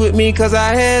only with me cause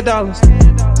I had dollars.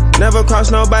 Never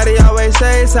cross nobody, always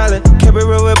stay silent. Kept it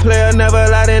real with player, never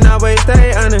lied and always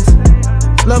stay honest.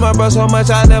 Love my bro so much,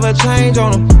 I never change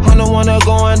on him. I don't wanna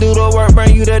go and do the work,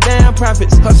 bring you the damn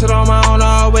profits. Hustled on my own,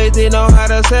 I always did know how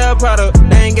to sell product.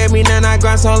 They ain't gave me none, I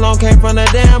grind so long, came from the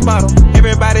damn bottle.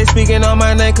 Everybody speaking on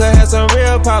my name could have some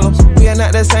real problems. We are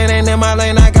not the same, ain't in my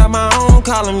lane, I got my own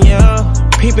column, yeah.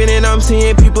 Peeping and I'm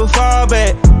seeing people fall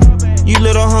back. You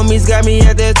little homies got me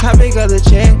at the topic of the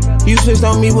chat. You switched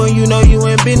on me when you know you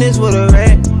in business with a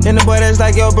rat. And the boy that's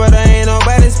like your brother, ain't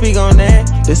nobody speak on that.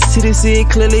 The city see it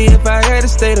clearly if I had to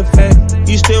state a fact.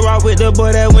 You still rock with the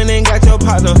boy that went and got your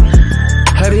partner.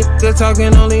 Heard he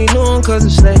talking, only knew him cause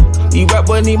it's slack. These rap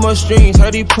boys need more streams,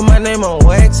 heard he put my name on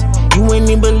wax. You ain't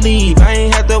even believe, I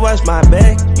ain't have to watch my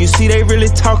back. You see they really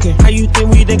talking, how you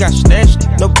think we done got snatched?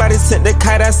 Nobody sent the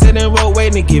kite, I sat in road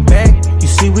waiting to get back. You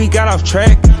see we got off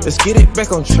track, let's get it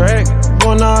back on track.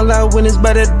 Going all out when it's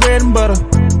by that bread and butter.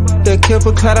 The kill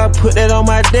for clout, I put that on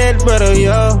my dead brother,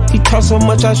 yo. He talk so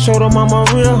much, I showed him I'm a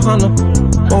real hunter.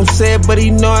 Won't say it, but he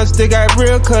know I still got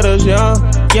real cutters, yo.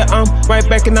 Yeah, I'm right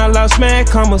back and I lost mad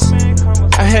commas.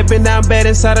 I had been down bad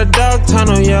inside a dog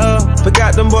tunnel, yo.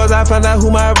 Forgot them boys, I found out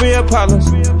who my real problems.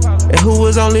 And who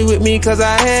was only with me cause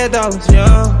I had dollars, yo.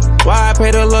 Why I pay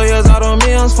the lawyers all them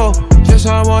millions for? Just so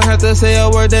I won't have to say a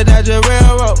word that I just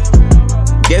railroad.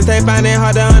 Guess they find it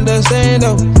hard to understand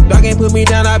though. Dog ain't put me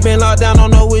down, I been locked down,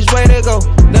 don't know which way to go.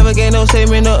 Never gave no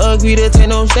statement or agree to take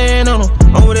no stand on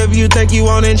them. On whatever you think you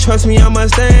want and trust me, I'ma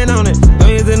stand on it.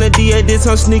 Millions in the DA did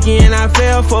some sneaky and I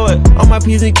fell for it. On my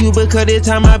P's and Q because this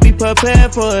time I be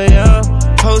prepared for it, yeah.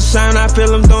 Post sign, I feel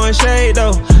them throwing shade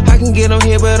though. I can get them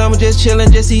here, but I'm just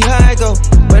chillin', just see how I go.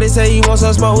 But they say you want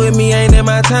some smoke with me, ain't in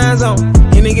my time zone.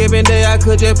 Any given day, I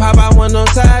could just pop out one of them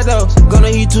side though. Gonna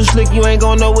you too slick, you ain't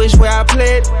gon' know which way I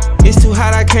played. It's too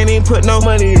hot, I can't even put no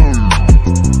money in.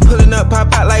 Pulling up,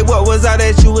 pop out like what was all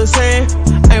that you was saying?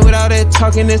 Ain't with all that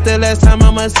talking, it's the last time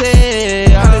I'ma say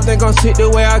it. I don't think I'm sick the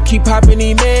way I keep popping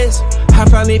these meds. I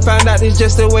finally found out it's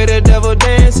just the way the devil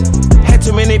dance. Had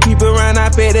too many people around, I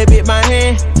fed that bit my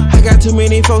hand. I got too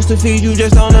many folks to feed, you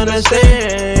just don't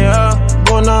understand, yeah.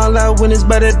 Going all out when it's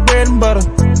by that bread and butter.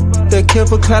 The kill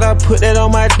for clout, I put that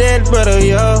on my dead brother,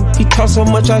 yo. He talk so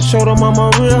much, I showed him I'm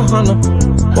a real hunter.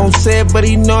 Won't say it, but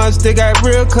he know I still got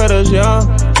real cutters, yo.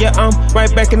 Yeah, I'm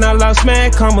right back and I lost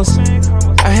mad commas.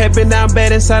 I had been down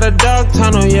bad inside a dog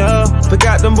tunnel, yo.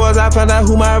 Forgot them boys, I found out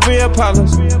who my real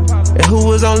problems. And who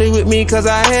was only with me cause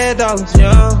I had dollars,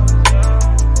 yo.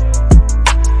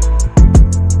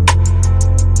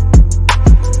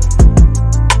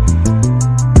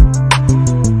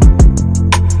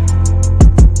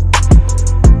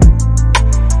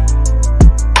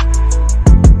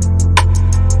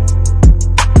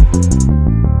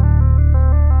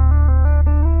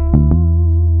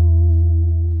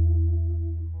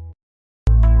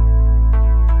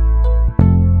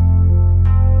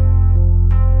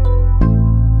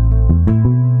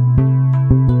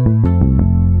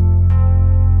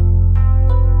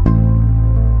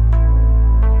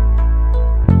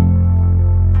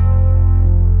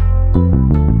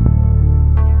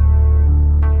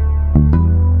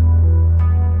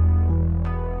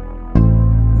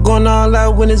 Going all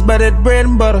out when it's by that bread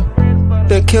and butter.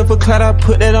 The kill for clout, I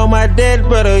put that on my dead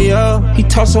brother, yo. He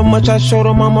talk so much, I showed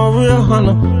him I'm a real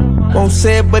hunter. Won't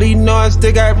say it, but he know I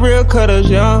still got real cutters,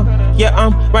 yo. Yeah,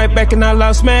 I'm right back and I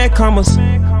lost mad commas.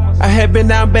 I had been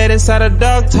down bad inside a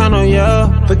dog tunnel,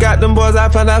 yo. Forgot them boys, I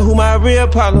found out who my real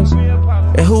problems.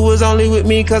 And who was only with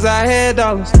me cause I had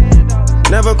dollars.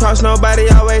 Never cross nobody,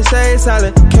 always stay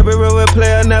silent. Kept it real with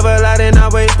player, never lied and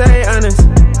always stay honest.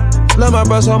 Love my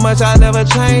bro so much, I never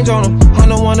change on him. I'm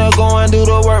the one to go and do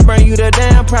the work, bring you the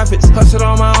damn profits. Hustled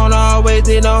on my own, I always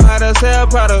did know how to sell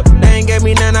product. They ain't gave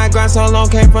me none, I grind so long,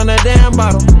 came from the damn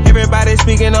bottle. Everybody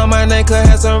speaking on my name could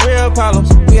have some real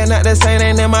problems. We are not the same,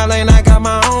 ain't in my lane, I got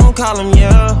my own column,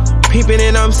 yeah. Peeping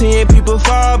and I'm seeing people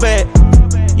fall back.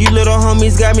 You little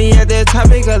homies got me at the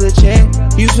topic of the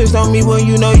chat. You switched on me when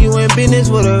you know you in business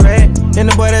with a rat. And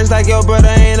the boy that's like your brother,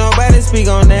 ain't nobody speak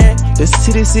on that. The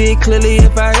city see it clearly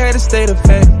if I had to state a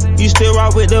fact. You still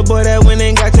rock with the boy that went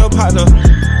and got your partner.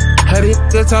 Heard he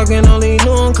talking, only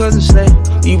knew him cause it's slack.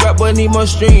 These rap boy need more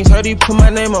streams, heard he put my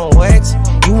name on wax.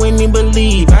 You ain't even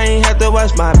believe, I ain't have to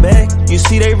watch my back. You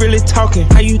see they really talking,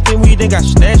 how you think we done got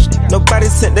snatched? Nobody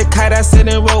sent the kite, I sat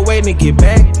in road waiting to get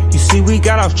back. You see we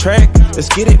got off track, let's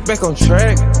get it back on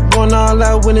track. Going all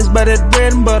out when it's by that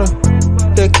bread and butter.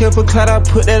 The kill for clout, I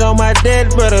put that on my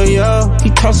dead brother, yo. He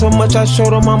talk so much, I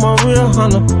showed him I'm a real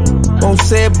hunter. Won't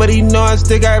say it, but he know I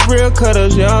still got real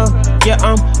cutters, yo. Yeah,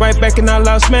 I'm right back and I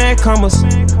lost mad commas.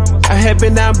 I had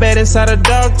been down bad inside a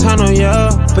dog tunnel, yo.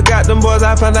 Forgot them boys,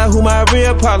 I found out who my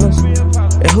real problems.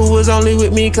 And who was only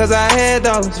with me cause I had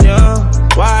dollars, yo.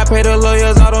 Why I pay the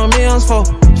lawyers all them millions for?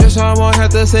 Just so I won't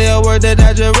have to say a word that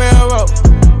I just railroad.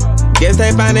 Guess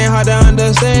they find it hard to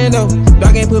understand though.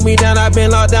 Dog ain't put me down, I been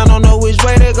locked down, don't know which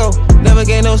way to go. Never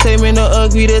gave no statement or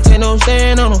agree to take no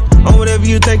stand on them. On whatever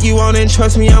you think you want and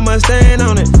trust me, I'ma stand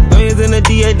on it. Millions in the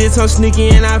DA did some sneaky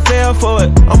and I fell for it.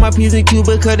 On my P's and Q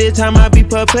because this time I be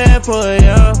prepared for it,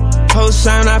 yeah. Post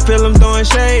sign, I feel them throwing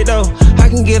shade though. I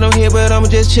can get them here, but I'm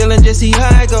just chillin', just see how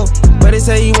I go. But they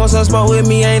say you want some smoke with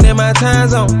me, ain't in my time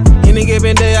zone. Any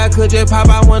given day, I could just pop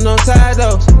out one of them side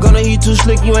though. Gonna you too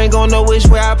slick, you ain't gon' know which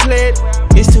way I played.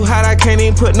 It's too hot, I can't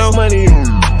even put no money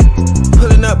in.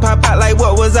 Pulling up, pop out like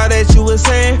what was all that you was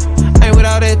saying? Ain't with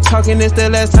all that talking, it's the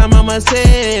last time I'ma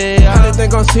say it. I didn't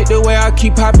think I'm sick the way I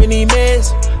keep popping these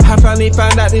meds. I finally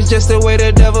found out it's just the way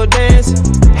the devil dance.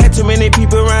 Had too many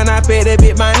people around, I fed that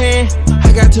bit my hand.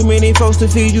 I got too many folks to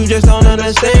feed, you just don't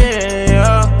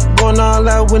understand. Going all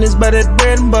out when it's by that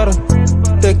bread and butter.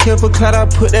 The kill for clout, I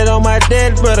put that on my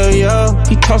dead brother, yo.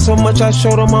 He talk so much, I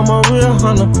showed him I'm a real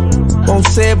hunter. Won't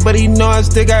say it, but he know I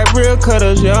still got real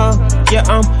cutters, yo. Yeah,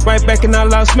 I'm right back and I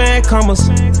lost mad commas.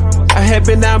 I had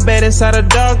been down bad inside a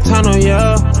dog tunnel,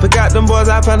 yo. Forgot them boys,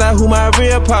 I found out who my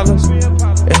real partners.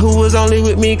 And who was only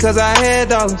with me cause I had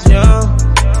dollars, yo.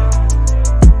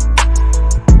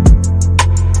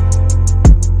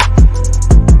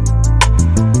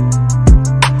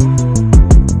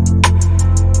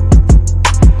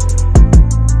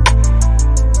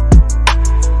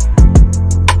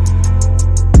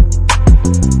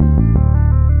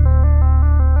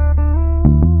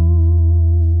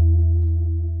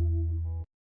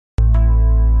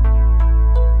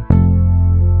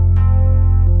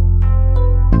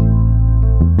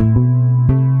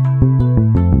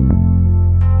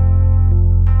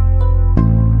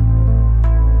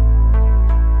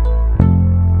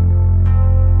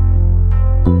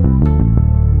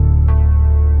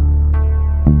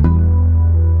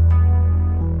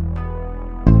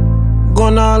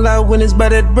 Going all out when it's by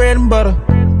that bread and butter.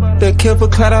 The kill for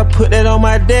clout, I put that on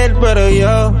my dead brother,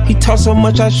 yo. He talk so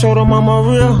much, I showed him I'm a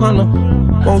real hunter.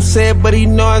 Won't say it, but he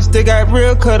know I still got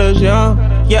real cutters, yo.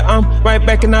 Yeah, I'm right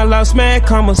back and I lost mad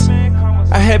commas.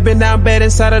 I had been down bad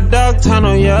inside a dog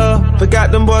tunnel, yo.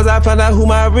 Forgot them boys, I found out who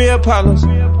my real partners.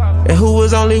 And who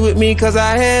was only with me cause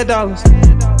I had dollars.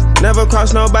 Never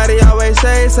cross nobody, always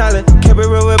stay solid. Kept it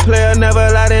real with player, never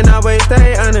lied and always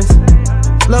stay honest.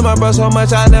 Love my bro so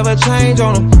much, I never change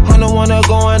on him. I'm the one to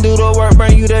go and do the work,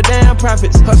 bring you the damn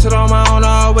profits. Hustled on my own,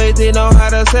 I always did know how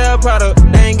to sell product.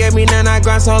 They ain't gave me none, I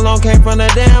grind so long, came from the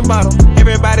damn bottom.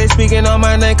 Everybody speaking on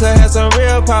my name could have some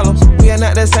real problems. We are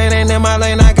not the same, ain't in my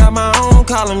lane, I got my own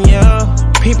column, yeah.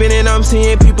 Peeping and I'm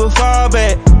seeing people fall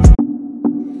back.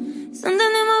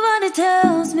 Something in my body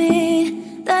tells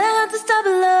me that I have to stop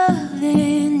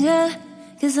loving ya.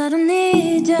 Cause I don't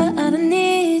need ya, I don't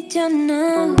need ya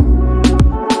now.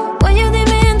 When you leave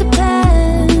me in the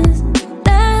past,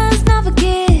 that's not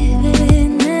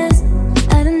forgiveness.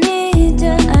 I don't need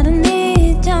ya,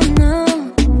 no.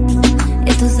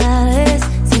 Y tú sabes,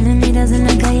 si me miras en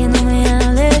la calle no me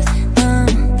hables, no.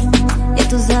 Y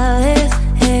tú sabes,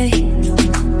 hey,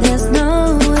 there's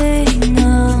no way,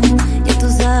 no. Y tú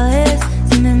sabes,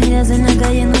 si me miras en la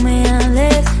calle no me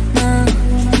hables, no.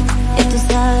 Y tú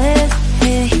sabes,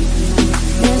 hey,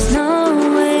 there's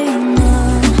no way, no.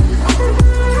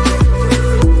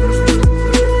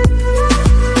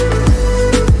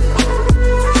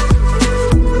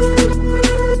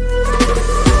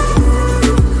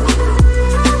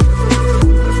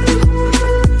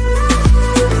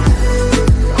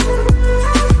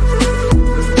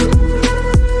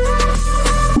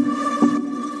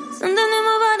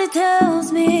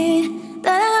 Tells me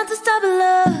that I have to stop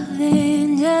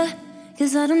loving ya.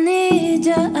 Cause I don't need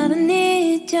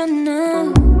ya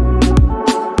now.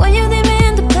 When you leave me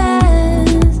in the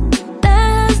past,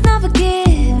 that's not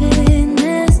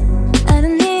forgiveness. I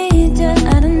don't need ya,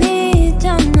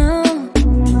 no.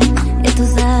 Y tú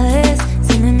sabes,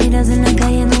 si me miras en la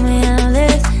calle no me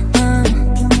hables, no.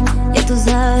 Y tú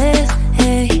sabes,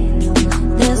 hey,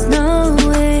 there's no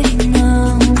way,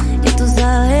 no. Y tú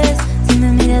sabes, si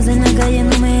me miras en la calle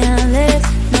no me hables,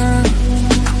 no.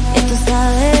 Y tú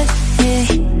sabes, hey,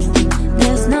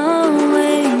 there's no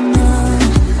way, no.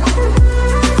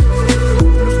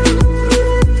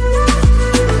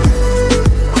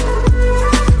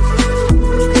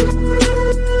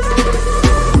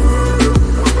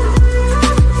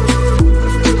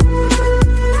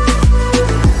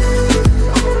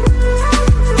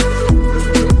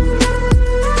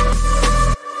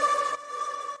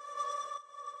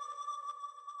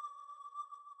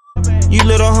 You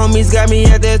little homies got me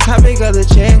at the topic of the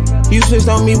chat. You switched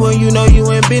on me when you know you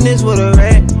in business with a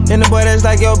rat. And the boy that's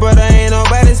like your brother, ain't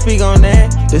nobody speak on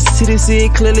that. The city see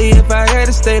it clearly if I had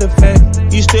to state a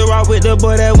fact. You still rock with the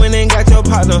boy that went and got your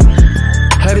partner.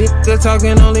 Heard he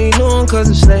talking, only knew him cause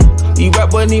it's slack. You rap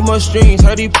boy need more streams,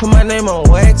 heard he put my name on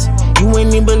wax. You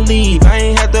wouldn't even believe, I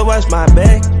ain't have to watch my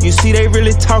back. You see they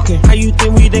really talking, how you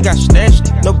think we done got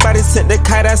snatched? Nobody sent the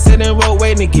kite, I sat in road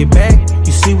waiting to get back.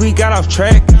 You see we got off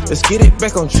track, let's get it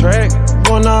back on track.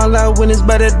 Going all out when it's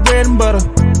by that bread and butter.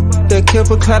 The kill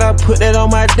for clout, I put that on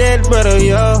my dead brother,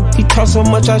 yo. He talk so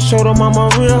much, I showed him I'm a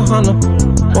real hunter.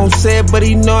 Won't say it, but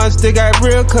he know I still got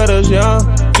real cutters, yeah.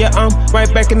 Yeah, I'm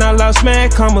right back and I lost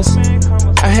mad commas.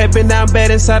 I had been down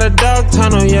bad inside a dog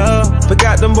tunnel, yeah.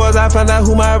 Forgot them boys, I found out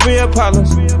who my real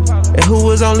partners. And who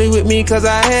was only with me cause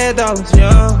I had dollars,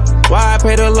 yeah. Why I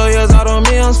pay the lawyers all them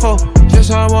millions for? Just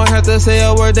so I won't have to say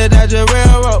a word that I just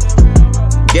railroad.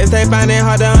 Guess they find it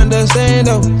hard to understand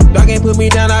though. Dog ain't put me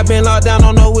down, I been locked down,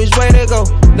 don't know which way to go.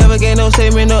 Never gave no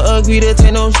statement or agree to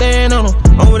take no stand on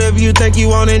them. On whatever you think you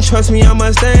want and trust me,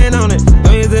 I'ma stand on it.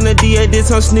 Lawyers in the DA did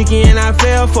so sneaky and I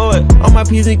fell for it. On my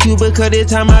P's and Q's because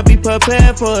this time I be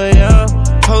prepared for it, yeah.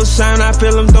 Post sign, I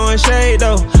feel them throwing shade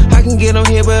though. I can get on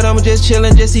here but I'm just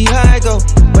chillin', just see how I go.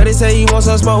 But they say he want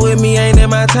some smoke with me, ain't in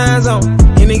my time zone.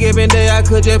 Any given day I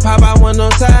could just pop out one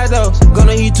of them side though.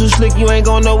 Gonna you too slick, you ain't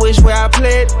gon' know which way I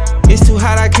played. It's too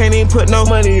hot, I can't even put no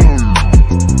money in.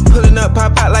 Pulling up,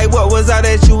 pop out like what was all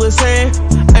that you was saying?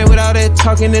 Ain't with all that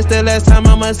talking, it's the last time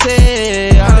I'ma say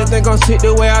it. I didn't think I'm sick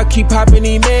the way I keep popping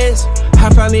these meds. I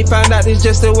finally found out it's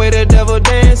just the way the devil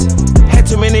dance. Had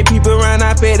too many people around,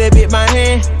 I fed that bit my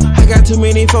hand. I got too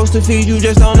many folks to feed, you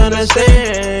just don't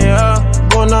understand, yeah.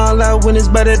 Going all out when it's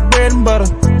by that bread and butter.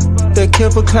 The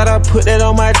kill for clout, I put that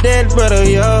on my dead brother,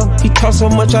 yeah. He talk so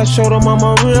much, I showed him I'm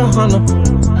a real hunter.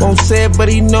 Won't say it, but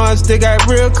he know I still got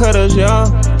real cutters, yeah.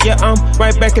 Yeah, I'm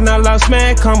right back and I lost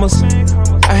mad commas.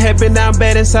 I had been down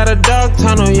bad inside a dog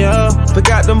tunnel, yeah.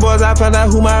 Forgot them boys, I found out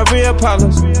who my real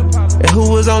partners. And who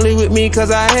was only with me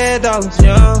cause I had dollars,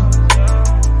 yeah.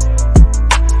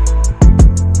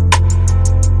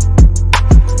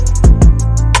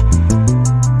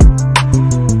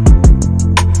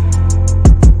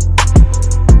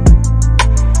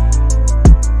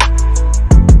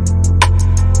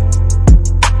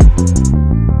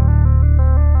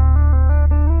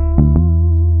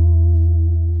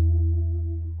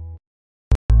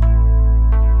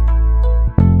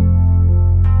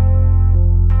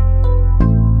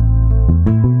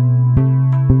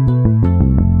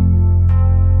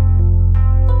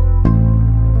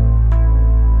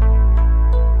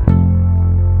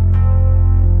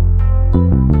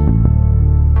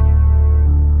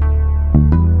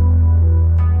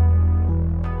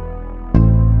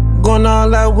 Going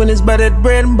all out when it's by that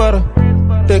bread and butter.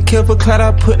 The kill for clout,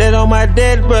 I put that on my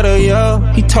dead brother,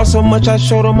 yeah. He talk so much, I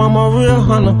showed him I'm a real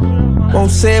hunter.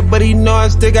 Won't say it, but he know I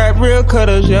still got real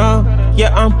cutters, yeah.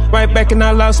 Yeah, I'm right back and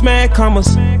I lost mad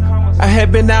commas. I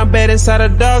had been down bad inside a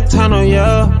dog tunnel,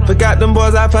 yeah. Forgot them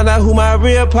boys, I found out who my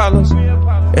real partners.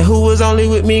 And who was only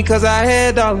with me cause I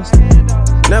had dollars.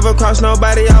 Never cross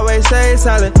nobody, always stay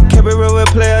silent. Kept it real with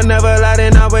player, never lied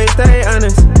and always stay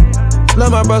honest.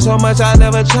 Love my bro so much, I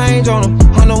never change on him.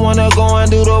 I'm the one to go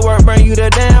and do the work, bring you the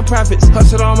damn profits.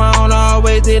 Hustled on my own, I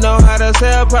always did know how to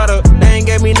sell product. They ain't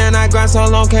gave me none, I grind so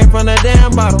long, came from the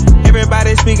damn bottle.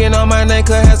 Everybody speaking on my name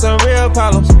could have some real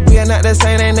problems. We are not the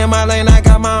same, ain't in my lane, I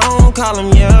got my own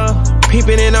column, yeah.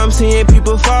 Peeping and I'm seeing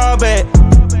people fall back.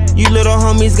 You little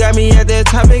homies got me at the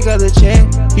topic of the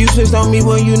chat. You switched on me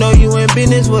when you know you in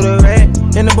business with a rat.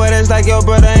 And the boy that's like your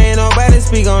brother, ain't nobody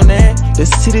speak on that. The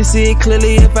city see it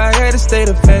clearly if I had to state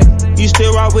of fact. You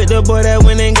still rock with the boy that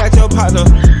went and got your partner.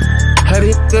 Heard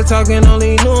he talking,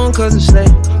 only knew him cause of slack.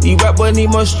 These rap boys need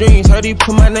more streams, heard he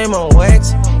put my name on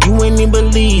wax. You ain't even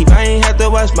believe, I ain't have to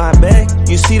watch my back.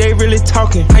 You see they really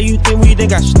talking, how you think we done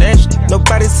got snatched?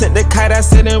 Nobody sent the kite, I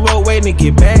sat in road waiting to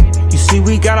get back. You see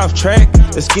we got off track,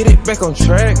 let's get it back on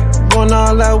track. Going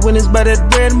all out when it's by that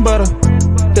bread and butter.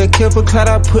 The kill for clout,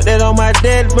 I put that on my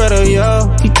dead brother,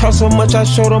 yeah. He talk so much, I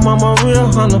showed him I'm a real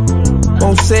hunter.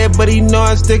 Won't say it, but he know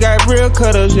I still got real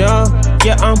cutters, yeah.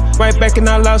 Yeah, I'm right back and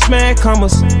I lost mad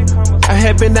commas. I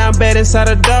had been down bad inside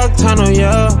a dog tunnel,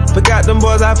 yeah. Forgot them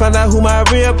boys, I found out who my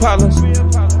real partners.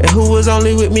 And who was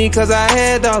only with me cause I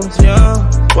had dollars, yeah.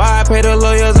 Why I pay the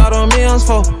lawyers all them millions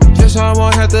for? Just so I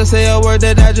won't have to say a word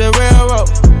that I just railroad.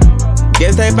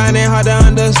 Guess they find it hard to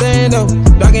understand though.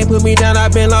 Dog ain't put me down, I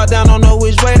been locked down, don't know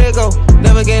which way to go.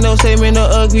 Never gave no statement or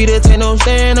agree to take no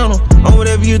stand on them. On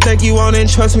whatever you think you want and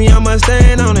trust me, I'ma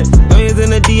stand on it. Lawyers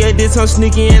in the DA did so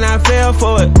sneaky and I fell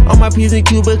for it. On my P's and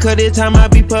Q's because this time I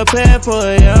be prepared for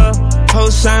it, yeah.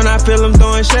 Post sign, I feel them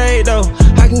throwing shade though.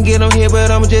 I can get on here but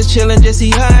I'm just chillin', just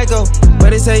see how I go. But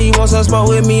they say he want some smoke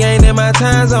with me, ain't in my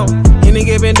time zone. Any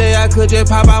given day I could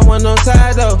just pop out one of them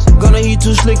side though. Gonna you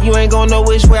too slick, you ain't gon' know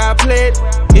which way I played.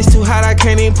 It's too hot, I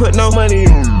can't even put no money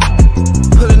in.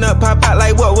 Pulling up, pop out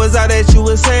like what was all that you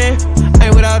was saying?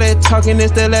 Ain't with all that talking,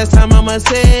 it's the last time I'ma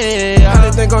say it. I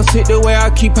didn't think I'm sick the way I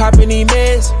keep popping these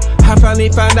meds. I finally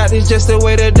found out it's just the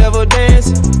way the devil dance.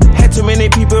 Had too many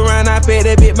people around, I fed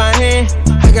that bit my hand.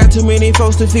 I got too many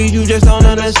folks to feed, you just don't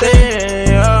understand,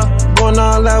 yeah. Going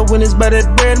all out when it's by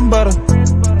that bread and butter.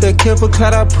 The That kill for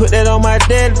clout, I put that on my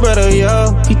dead brother,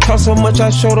 yeah. He talk so much, I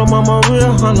showed him I'm a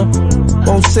real hunter.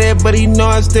 Won't say it, but he know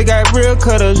I still got real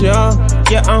cutters, yeah.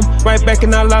 Yeah, I'm right back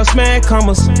and I lost mad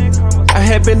commas. I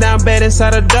had been down bad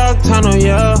inside a dog tunnel,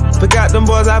 yeah. Forgot them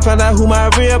boys, I found out who my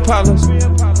real problems.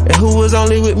 And who was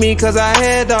only with me cause I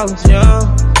had dollars,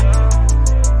 yeah.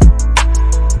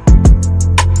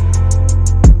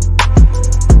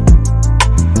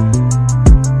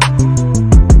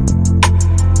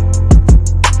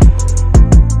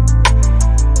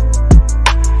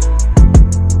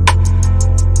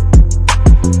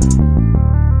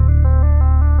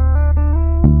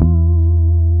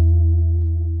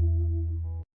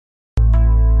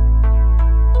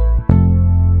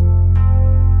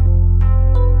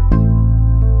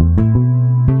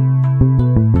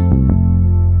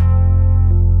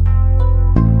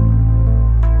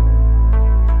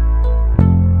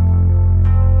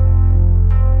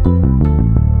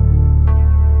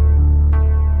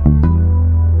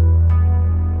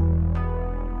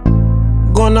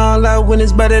 Going all out when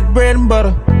it's by that bread and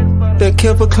butter. That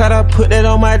kill for clout, I put that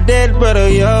on my dead brother,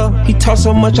 yeah. He talk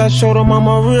so much, I showed him I'm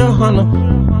a real hunter.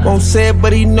 Won't say it,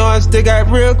 but he know I still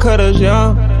got real cutters,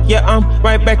 yeah. Yeah, I'm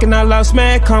right back and I lost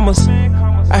mad commas.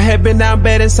 I had been down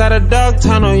bad inside a dog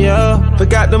tunnel, yeah.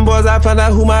 Forgot them boys, I found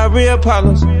out who my real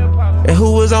problems. And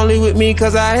who was only with me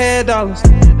cause I had dollars.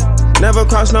 Never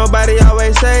cross nobody,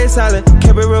 always stay silent.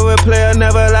 Kept it real with player,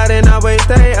 never lied and always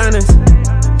stay honest.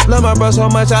 Love my bro so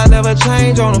much, I never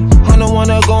change on him. I'm the one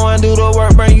to go and do the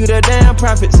work, bring you the damn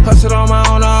profits. Hustled on my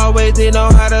own, I always did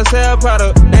know how to sell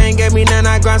product. They ain't gave me none,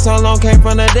 I grind so long, came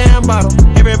from the damn bottle.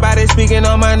 Everybody speaking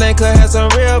on my name could have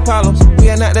some real problems. We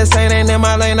are not the same, ain't in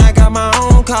my lane, I got my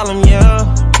own column, yeah.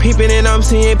 Peeping and I'm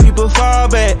seeing people fall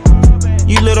back.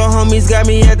 You little homies got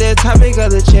me at the topic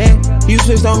of the chat. You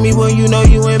switched on me when you know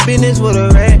you in business with a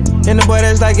rat. And the boy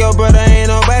that's like your brother, ain't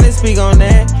nobody speak on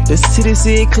that. The city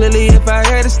see it clearly if I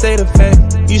had to state of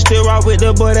fact. You still rock with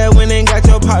the boy that went and got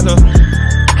your partner.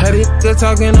 Heard he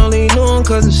talking, only knew him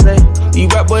cause of slay.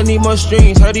 These rap boys need more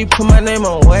streams, heard he put my name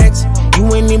on wax. You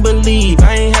wouldn't even believe,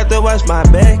 I ain't have to watch my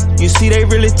back. You see they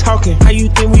really talking, how you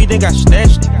think we done got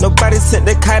snatched? Nobody sent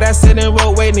the kite, I sat in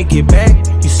road waiting to get back.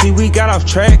 You see we got off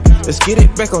track, let's get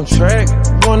it back on track.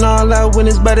 Going all out when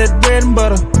it's by that bread and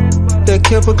butter. That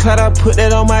kill for clout, I put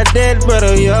that on my dead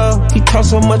brother, yeah. He talk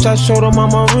so much, I showed him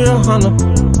I'm a real hunter.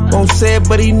 Won't say it,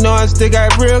 but he know I still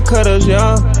got real cutters,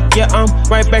 yeah. Yeah, I'm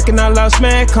right back and I lost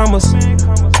mad commas.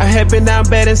 I had been down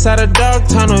bad inside a dog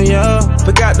tunnel, yeah.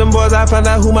 Forgot them boys, I found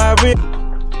out who my real.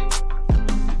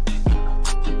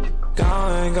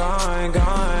 Going, going, going,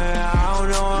 I don't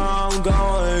know where I'm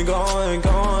going, going,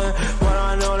 going, but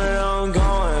I know that I'm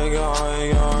going,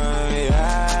 going, going,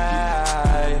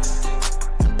 yeah,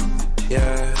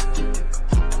 yeah.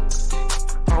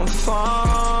 I'm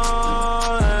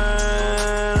falling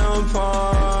apart,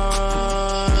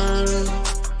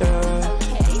 yeah.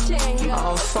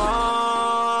 I'm falling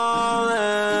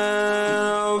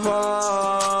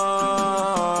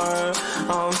apart,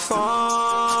 I'm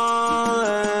falling,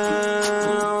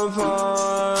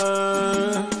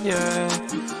 yeah,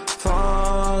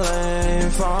 falling,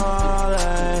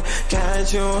 falling.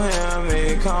 Can't you hear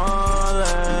me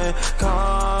calling,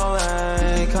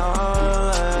 calling,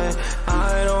 calling?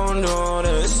 I don't do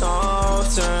this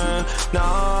often.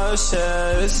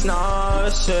 Nauseous,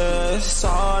 nauseous.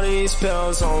 All these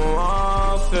pills I'm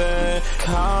off it.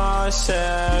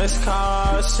 Cautious,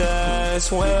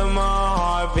 cautious. With my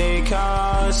heartbeat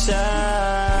cautious.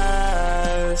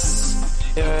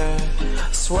 Yeah,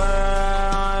 swear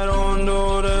I don't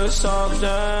do this often.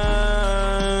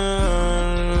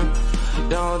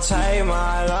 Don't take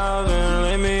my love and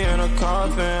leave me in a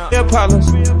coffin. Their problems,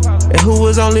 and who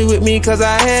was only with me cause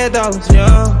I had dollars,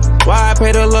 yeah. Why I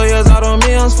pay the lawyers all them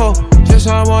millions for? Just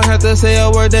so I won't have to say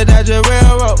a word that I just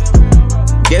railroad.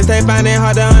 Guess they find it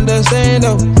hard to understand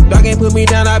though. Dog ain't put me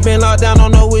down, I been locked down,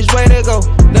 don't know which way to go.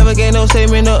 Never gave no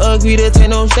statement or agree to take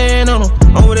no stand on them.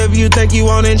 On whatever you think you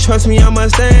want and trust me, I'ma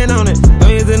stand on it.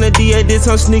 Lawyers in the DA did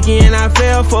some sneaky and I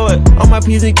fell for it. On my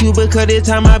P's and Q because this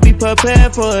time I be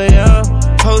prepared for it, yeah.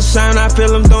 Post sign, I feel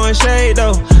them throwing shade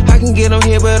though. I can get them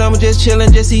here, but I'm just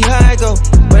chillin', just see how I go.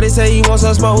 But they say you want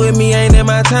some smoke with me, ain't in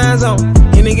my time zone.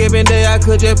 Any given day, I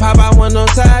could just pop out one of them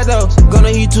side though.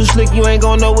 Gonna you too slick, you ain't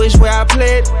gonna know which way I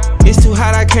played. It's too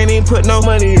hot, I can't even put no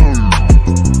money in.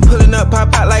 Pulling up,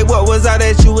 pop out like what was all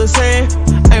that you was saying?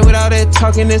 Ain't with all that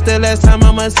talking, it's the last time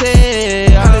I'ma say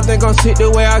it. I don't think I'm sick the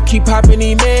way I keep popping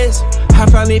these meds. I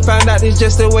finally found out it's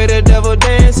just the way the devil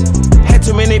dance. Had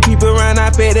too many people around, I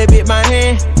fed that bit my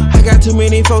hand. I got too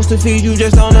many folks to feed, you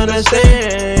just don't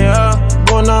understand, yeah.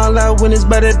 Going all out when it's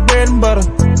by that bread and butter.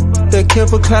 The That kill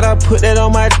for clout, I put that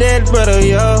on my dead brother,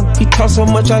 yeah. He talk so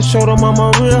much, I showed him I'm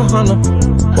a real hunter.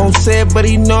 Won't say it, but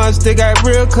he know I still got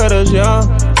real cutters, yeah.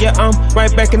 Yeah, I'm right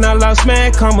back and I lost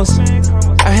mad commas.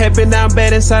 I had been down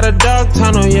bad inside a dog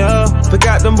tunnel, yeah.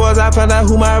 Forgot them boys, I found out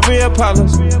who my real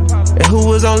problems. And who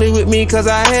was only with me cause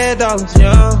I had dollars,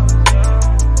 yeah.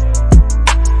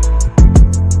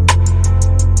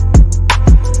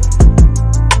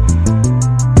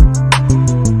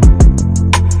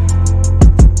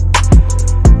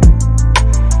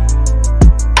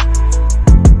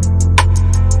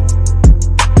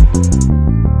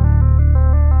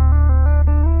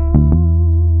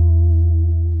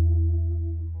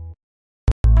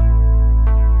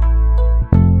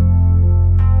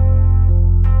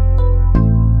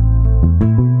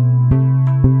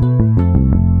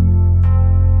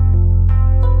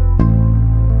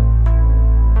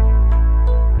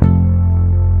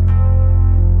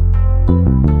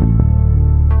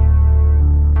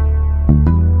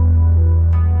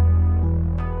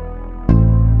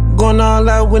 Going all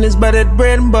out when it's by that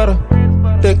bread and butter.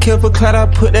 That kill for clout, I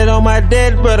put that on my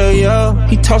dead brother, yeah.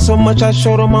 He talk so much, I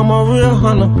showed him I'm a real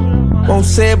hunter. Won't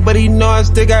say it, but he know I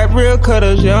still got real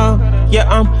cutters, yeah. Yeah,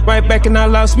 I'm right back and I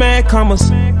lost mad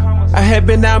commas. I had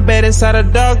been down bad inside a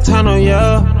dog tunnel,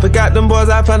 yeah. Forgot them boys,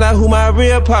 I found out who my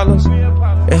real problems.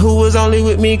 And who was only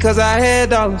with me cause I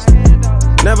had dollars.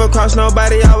 Never cross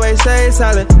nobody, always stay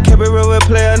silent. Kept it real with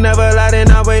player, never lied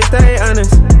and always stay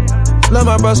honest. Love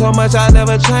my bro so much I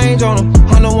never change on him.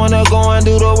 I'm the one to go and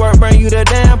do the work, bring you the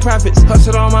damn profits.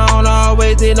 Hustled on my own, I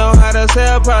always did know how to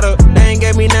sell product. They ain't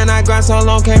gave me none, I grind so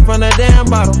long, came from the damn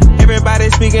bottle. Everybody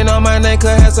speaking on my name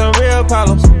could have some real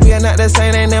problems. We are not the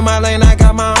same, ain't in my lane, I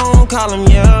got my own column,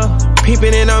 yeah.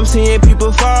 Peeping and I'm seeing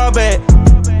people fall back.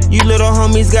 You little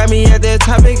homies got me at the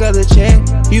topic of the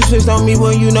chat. You switched on me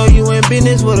when you know you in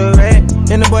business with a rat.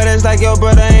 And the boy that's like your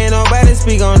brother, ain't nobody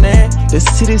speak on that. The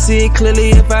city see it clearly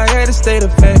if I had to state a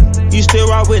fact. You still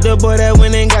rock with the boy that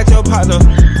went and got your partner.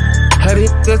 Heard he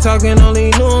talking,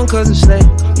 only knew him cause it's slack.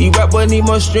 He rap boy need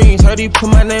more streams, heard he put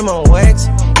my name on wax.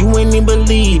 You wouldn't even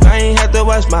believe, I ain't have to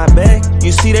watch my back.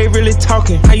 You see they really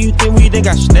talking, how you think we done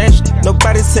got snatched?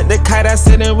 Nobody sent the kite, I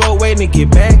sit in road waiting to get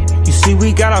back. You see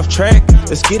we got off track,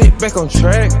 let's get it back on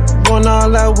track. Going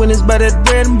all out when it's by that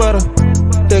bread and butter.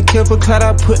 That kill for clout,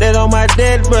 I put that on my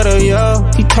dead brother,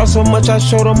 yeah. He talk so much, I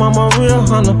showed him I'm a real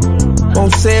hunter.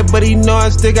 Won't say it, but he know I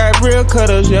still got real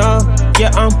cutters, yeah.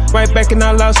 Yeah, I'm right back and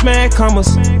I lost mad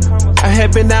commas. I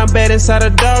had been down bad inside a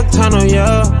dog tunnel,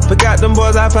 yeah. Forgot them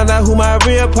boys, I found out who my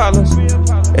real problems.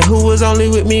 And who was only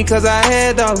with me cause I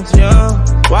had dollars, yeah.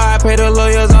 Why I pay the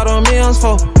lawyers all them millions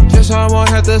for? Just so I won't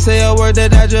have to say a word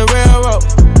that I just railroad.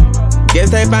 Guess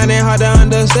they find it hard to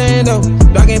understand though.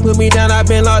 Dog ain't put me down, I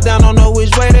been locked down, don't know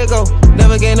which way to go.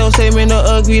 Never gave no statement, no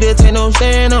agree to take no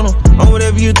stand on them. On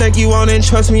whatever you think you want and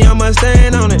trust me, I'ma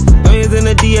stand on it. Lawyers in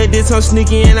the DA did so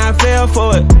sneaky and I fell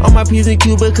for it. On my P's and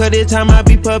Q because this time I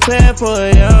be prepared for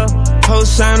it, yeah.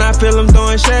 Post sign, I feel them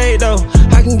throwing shade though.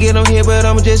 I can get on here but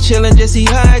I'm just chillin', just see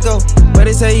how I go. But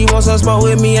they say he want some smoke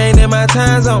with me, ain't in my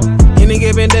time zone. Any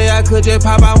given day I could just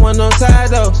pop out one of them side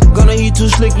though. Gonna you too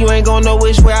slick, you ain't gon' know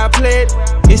which way I played.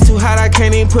 It's too hot, I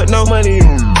can't even put no money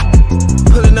on.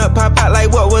 Pulling up, pop out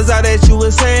like what was all that you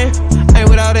was saying? Ain't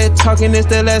with all that talking, it's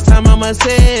the last time I'ma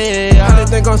say it. I didn't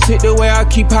think I'm sick the way I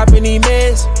keep popping these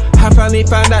meds. I finally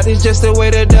found out it's just the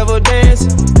way the devil dance.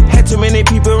 Had too many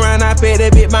people around, I bet they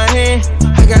bit my hand.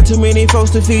 I got too many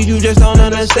folks to feed, you just don't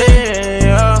understand,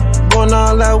 yeah. Going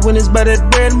all out when it's by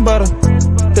that bread and butter.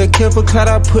 That kill for clout,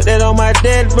 I put that on my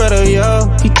dead brother,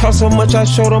 yeah. He talk so much, I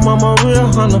showed him I'm a real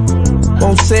hunter.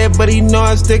 Won't say it, but he know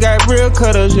I still got real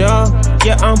cutters, yeah.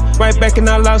 Yeah, I'm right back and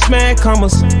I lost mad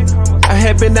commas. I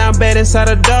had been down bad inside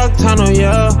a dog tunnel,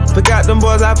 yeah. Forgot them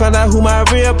boys, I found out who my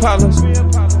real problems.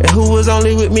 And who was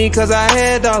only with me cause I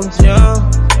had dollars,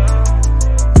 yeah.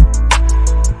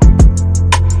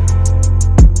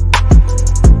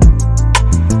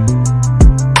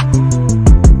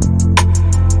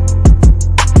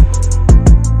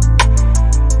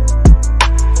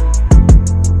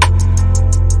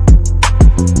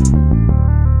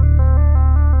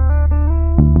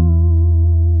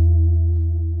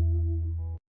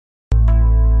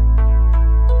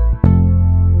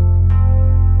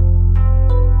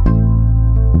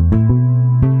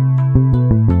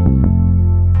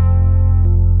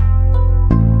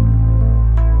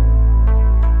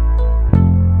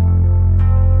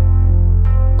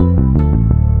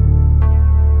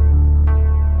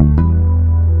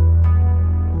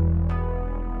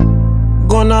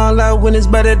 Going all out when it's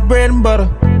by that bread and butter.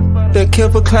 That kill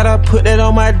for clout, I put that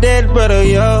on my dead brother,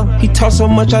 yeah. He talk so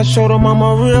much, I showed him I'm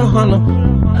a real hunter.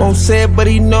 Won't say it, but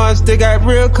he know I still got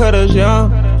real cutters,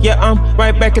 yeah. Yeah, I'm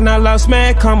right back and I lost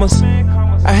mad commas.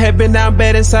 I had been down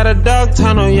bad inside a dog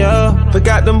tunnel, yeah.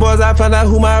 Forgot them boys, I found out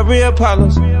who my real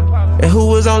problems. And who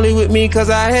was only with me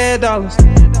cause I had dollars.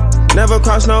 Never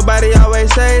crossed nobody,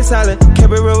 always stay silent.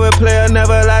 Kept it real with player,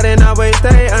 never lied and always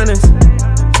stay honest.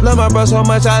 Love my bro so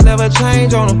much, I never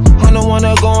change on him. I'm the one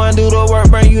to go and do the work,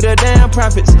 bring you the damn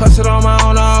profits. Hustled on my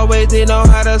own, I always did know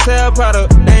how to sell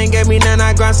product. They ain't gave me none,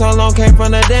 I grind so long, came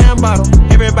from the damn bottle.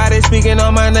 Everybody speaking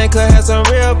on my name could have some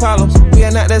real problems. We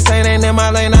are not the same, ain't in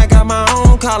my lane, I got my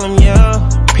own column, yeah.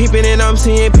 Peeping and I'm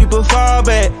seeing people fall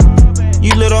back.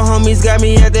 You little homies got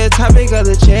me at the topic of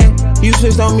the chat. You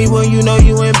switched on me when you know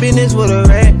you in business with a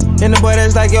rat. And the boy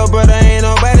that's like your brother, ain't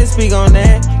nobody speak on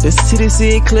that. The city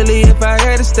see it clearly if I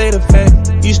had to state a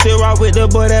fact. You still rock with the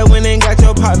boy that went and got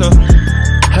your partner.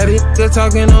 Heard he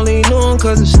talking, only knew him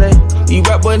cause it's slack. These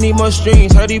rap boy need more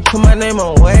streams, heard he put my name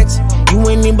on wax. You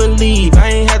wouldn't even believe, I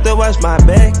ain't have to watch my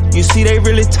back. You see they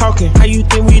really talking, how you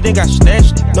think we done got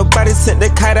snatched? Nobody sent the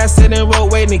kite, I sat in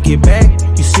road waiting to get back.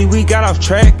 You see we got off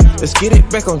track, let's get it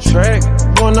back on track.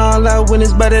 Going all out when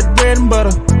it's by that bread and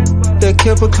butter. The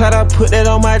kill for clout, I put that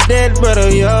on my dead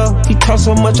brother, yo. He talk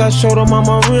so much, I showed him I'm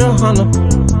a real hunter.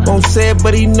 Won't say it,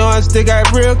 but he know I still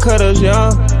got real cutters,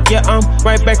 yo. Yeah, I'm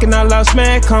right back and I lost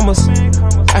mad commas.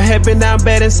 I had been down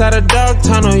bad inside a dog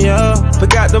tunnel, yo.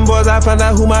 Forgot them boys, I found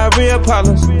out who my real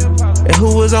problems. And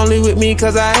who was only with me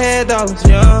cause I had dollars,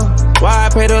 yo. Why I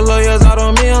pay the lawyers all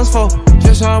them millions for?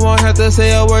 Just so I won't have to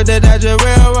say a word that I just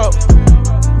railroad.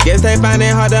 Guess they find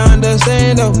it hard to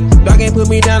understand though. Dog ain't put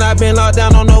me down, I been locked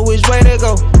down, don't know which way to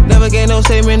go. Never gave no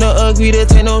statement or agree to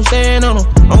take no stand on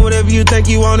them. On whatever you think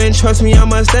you want and trust me,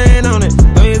 I'ma stand on it.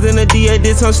 Lawyers in the DA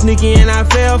did some sneaky and I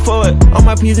fell for it. On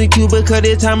my P's and Q's because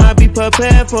this time I be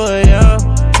prepared for it, yeah.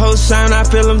 Post sign, I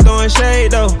feel them throwing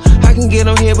shade though. I can get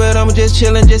them here, but I'm just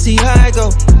chillin', just see how I go.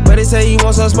 But they say you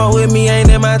want some smoke with me, ain't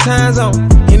in my time zone.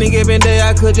 Any given day,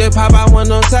 I could just pop out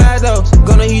one of them side though.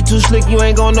 Gonna you too slick, you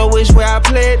ain't gon' know which way I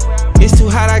played. It's too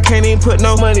hot, I can't even put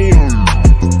no money in.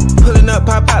 Pulling up,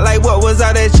 pop out like what was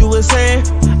all that you was saying?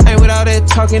 Ain't with all that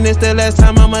talking, it's the last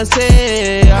time I'ma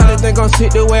say it. I don't think I'm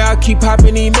sick the way I keep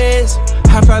popping these meds.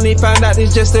 I finally found out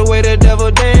it's just the way the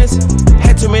devil dance.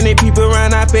 Had too many people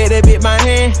around, I fed that bit my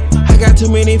hand. I got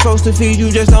too many folks to feed,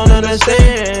 you just don't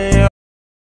understand.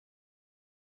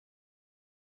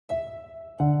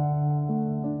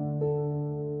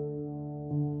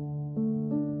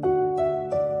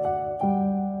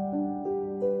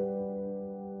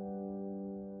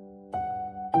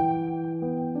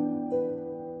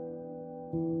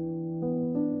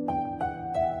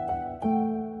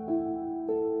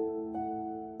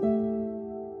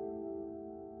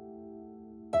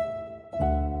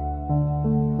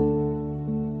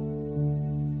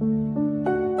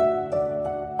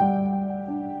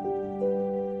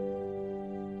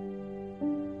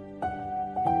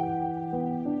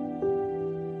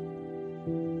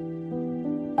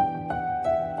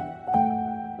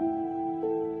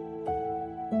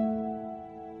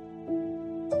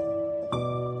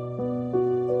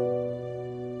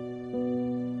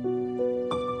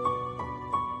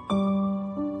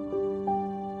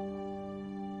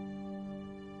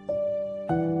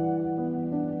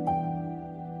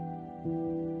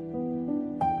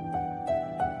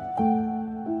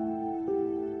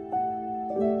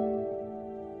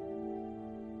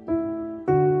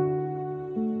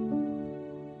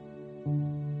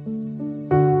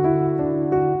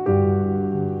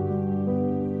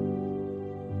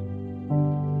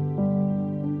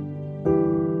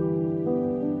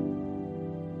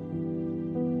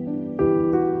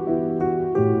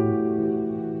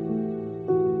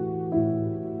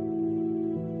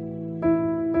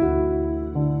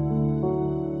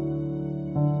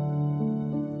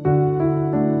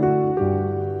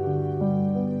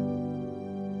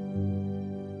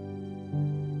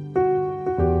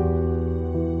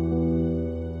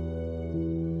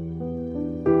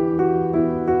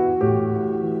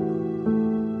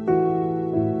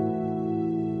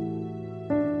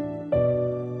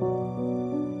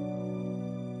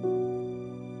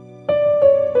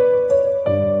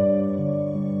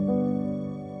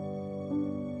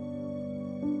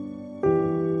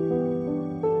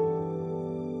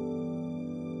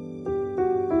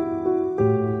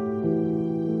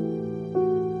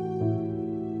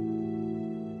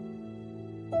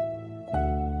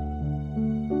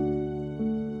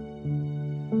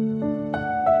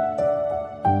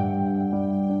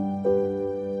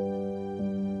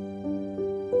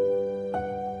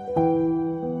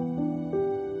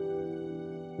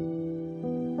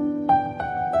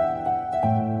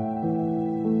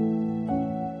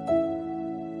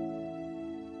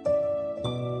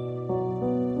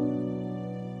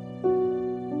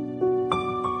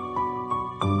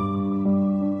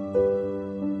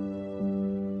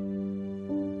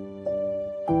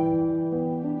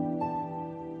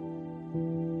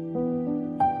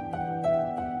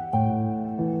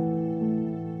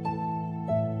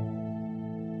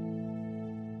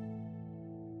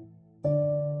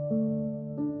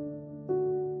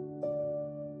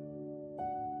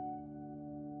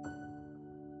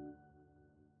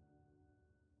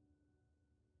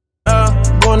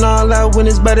 all out when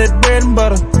it's by that bread and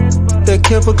butter. The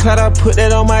kill for clout, I put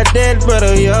that on my dead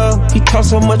brother, yeah. He talk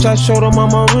so much, I showed him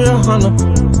I'm a real hunter.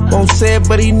 Won't say it,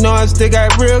 but he know I still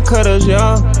got real cutters,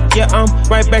 yeah. Yeah, I'm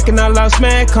right back and I lost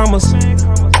mad commas.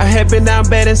 I had been down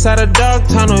bad inside a dog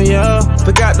tunnel, yeah.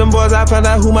 Forgot them boys, I found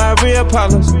out who my real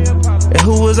partners. And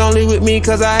who was only with me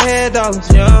cause I had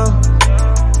dollars, yeah.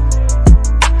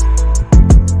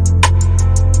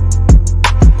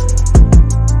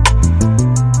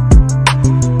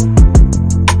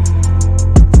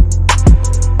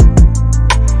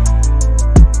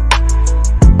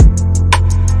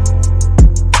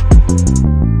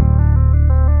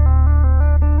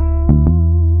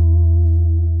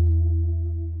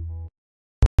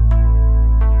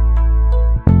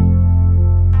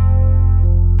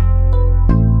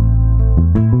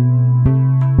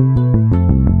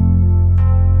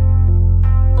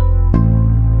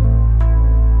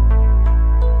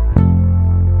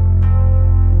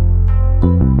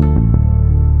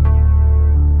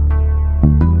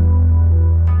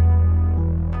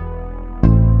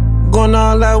 Going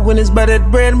all out when it's by that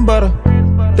bread and butter.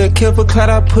 The kill for clout,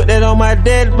 I put that on my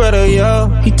dead brother,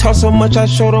 yeah. He talk so much, I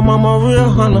showed him I'm a real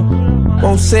hunter.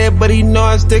 Won't say it, but he know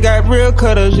I still got real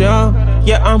cutters, yeah.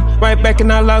 Yeah, I'm right back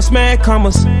and I lost mad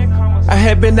commas. I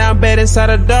had been down bad inside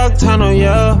a dog tunnel,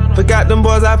 yeah. Forgot them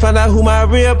boys, I found out who my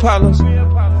real partners.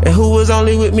 And who was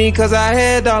only with me cause I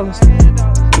had dollars.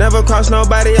 Never cross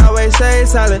nobody, always stay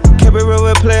silent. Kept it real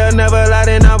with player, never lied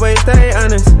and always stay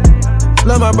honest.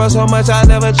 Love my bro so much, I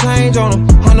never change on him.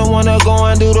 I don't wanna go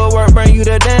and do the work, bring you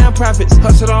the damn profits.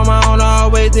 Hustled on my own, I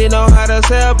always did know how to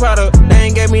sell product. They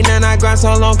ain't gave me none, I grind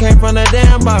so long, came from the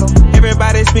damn bottle.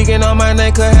 Everybody speaking on my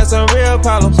name could have some real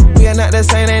problems. We are not the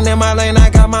same, ain't in my lane,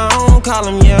 I got my own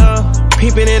column, yeah.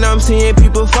 Peeping and I'm seeing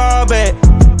people fall back.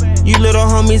 You little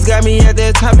homies got me at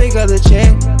the topic of the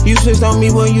chat. You switched on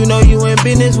me when you know you in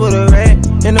business with a rat.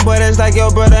 And the boy that's like your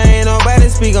brother, ain't nobody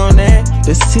speak on that.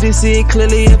 The city see it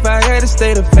clearly if I had to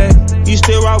state of fact. You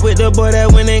still rock with the boy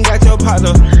that went and got your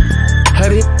partner.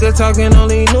 Heard he talking,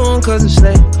 only knew him cause of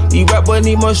slack. These rap boy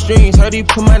need more streams, heard he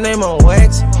put my name on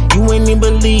wax. You ain't even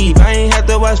believe, I ain't have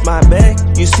to watch my back.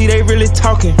 You see they really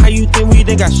talking, how you think we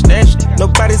done got snatched?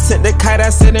 Nobody sent the kite, I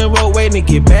sat in road waiting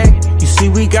to get back. You see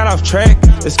we got off track,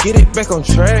 let's get it back on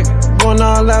track. Going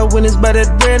all out when it's by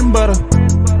that bread and butter.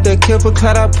 The kill for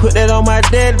clout, I put that on my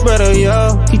dead brother,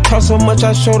 yeah. He talk so much,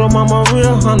 I showed him I'm a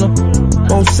real hunter.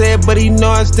 Won't say it, but he know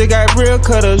I still got real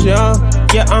cutters, yeah.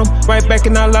 Yeah, I'm right back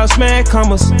and I lost mad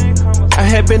commas. I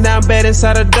had been down bad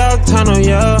inside a dog tunnel,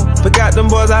 yeah. Forgot them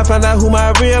boys, I found out who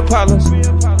my real partners.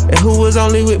 And who was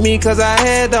only with me cause I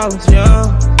had dollars,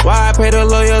 yeah. Why I pay the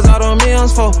lawyers all them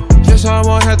millions for? Just so I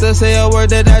won't have to say a word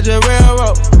that I just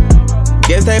railroad.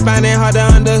 Guess they find it hard to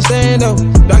understand though.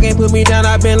 Dog ain't put me down,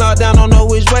 I been locked down, don't know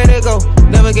which way to go.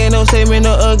 Never gave no statement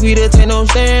or agree to take no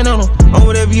stand on them. On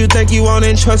whatever you think you want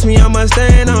and trust me, I'ma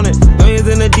stand on it. Lawyers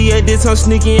in the DA did so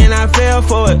sneaky and I fell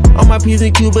for it. On my P's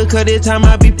and Q because this time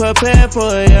I be prepared for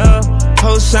it, yeah.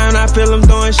 Post sign, I feel them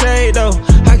throwing shade though.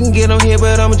 I can get on here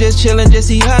but I'm just chillin', just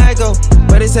see how I go.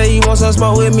 But they say you want some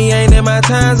smoke with me, ain't in my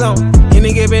time zone.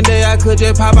 Any given day I could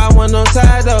just pop out one of those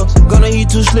side though. Gonna you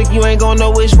too slick, you ain't gon'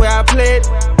 know which way I played.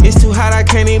 It's too hot, I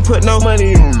can't even put no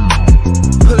money in.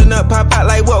 Pulling up, pop out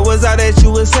like what was all that you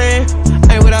was saying?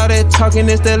 Ain't with all that talking,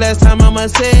 it's the last time I'ma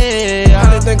say it. I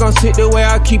didn't think I'm sick the way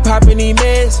I keep popping these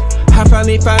meds. I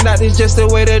finally found out it's just the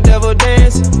way the devil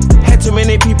dance. Had too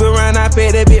many people around, I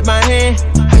fed that bit my hand.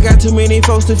 I got too many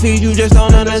folks to feed, you just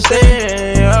don't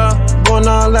understand, yeah. Going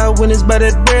all out when it's by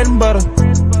that bread and butter.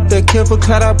 The kill for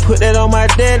clout, I put that on my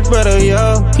dead brother,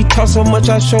 yeah. He talk so much,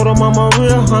 I showed him I'm a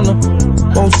real hunter.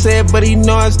 Won't say it, but he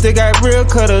know I still got real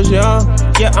cutters, yeah.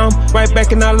 Yeah, I'm right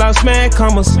back and I lost mad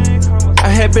commas. I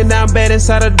had been down bad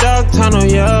inside a dog tunnel,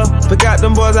 yeah. Forgot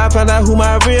them boys, I found out who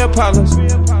my real partners.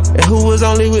 And who was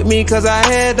only with me cause I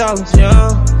had dollars,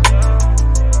 yeah.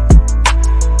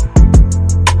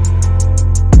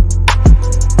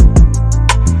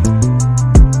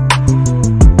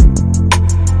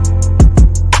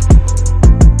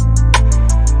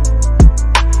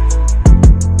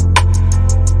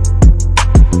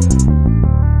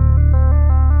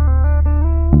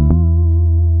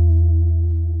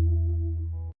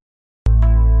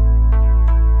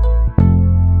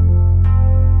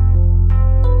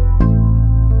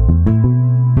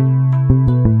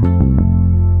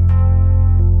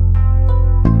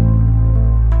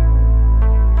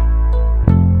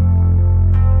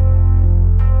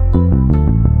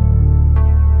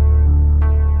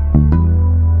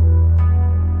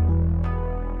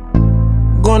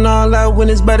 Going all out when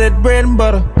it's by that bread and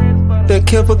butter. That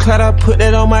kill for clout, I put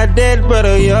that on my dead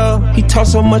brother, yeah. He talk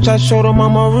so much, I showed him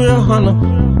I'm a real hunter.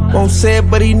 Won't say it,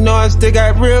 but he know I still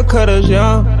got real cutters,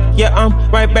 yeah. Yeah,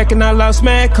 I'm right back and I lost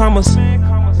mad commas.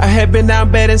 I had been down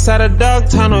bad inside a dog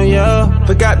tunnel, yeah.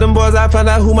 Forgot them boys, I found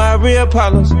out who my real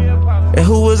problems. And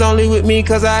who was only with me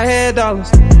cause I had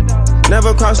dollars.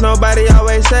 Never cross nobody,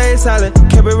 always stay silent.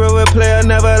 Kept it real with player,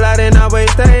 never lied and always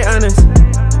stay honest.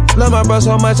 Love my bro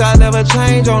so much, I never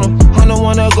change on him. I don't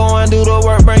wanna go and do the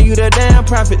work, bring you the damn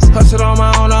profits. Hustled on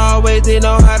my own, I always did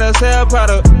know how to sell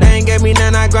product. They ain't gave me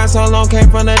none, I grind so long, came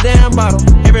from the damn bottle.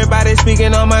 Everybody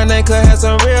speaking on my name could have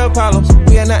some real problems.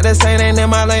 We are not the same, ain't in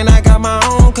my lane, I got my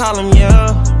own column,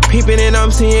 yeah. Peeping and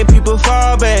I'm seeing people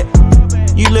fall back.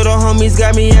 You little homies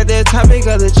got me at the topic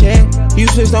of the chat. You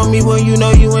switched on me when you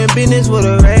know you in business with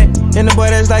a rat. And the boy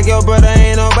that's like your brother,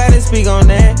 ain't nobody speak on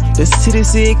that. The city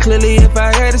see it clearly if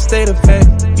I had to state of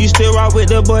fact. You still rock with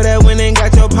the boy that went and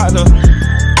got your partner.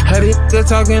 Heard these niggas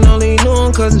talking, only knew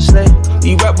him cause it's slack.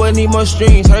 These rap boys need more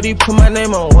streams, heard he put my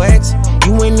name on wax.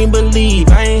 You ain't even believe,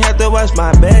 I ain't have to watch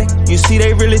my back. You see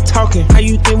they really talking, how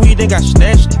you think we done got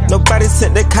snatched? Nobody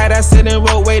sent the kite, I sat in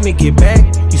road waiting to get back.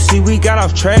 You see we got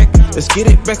off track, let's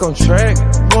get it back on track.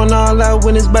 Going all out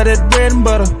when it's by that bread and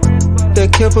butter.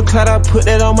 That kill for clout, I put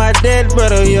that on my dead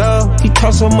brother, yo. He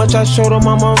talk so much, I showed him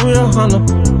I'm a real hunter.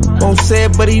 Won't say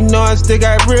it, but he know I still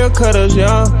got real cutters,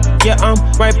 yo. Yeah, I'm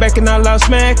right back and I lost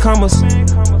mad commas.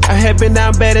 I had been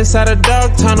down bad inside a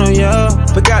dog tunnel, yo.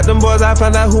 Forgot them boys, I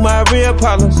found out who my real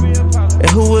problems. And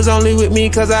who was only with me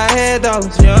cause I had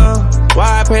dollars, yo.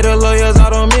 Why I pay the lawyers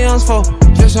all them millions for?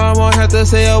 Just so I won't have to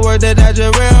say a word that I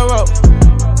just railroad.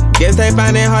 Guess they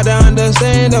find it hard to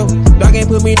understand though. Dog ain't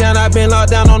put me down, I been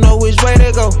locked down, don't know which way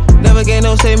to go. Never gave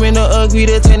no statement or agree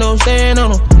to take no stand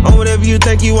on them. On whatever you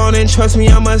think you want and trust me,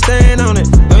 I'ma stand on it.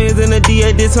 Millions in the D,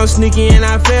 I did some sneaky and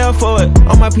I fell for it.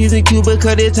 On my P's and Q,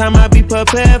 because this time I be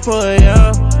prepared for it,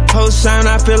 yeah. Post sign,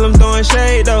 I feel them throwing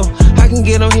shade though. I can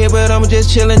get on here, but I'm just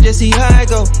chillin', just see how I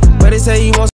go. But they say you want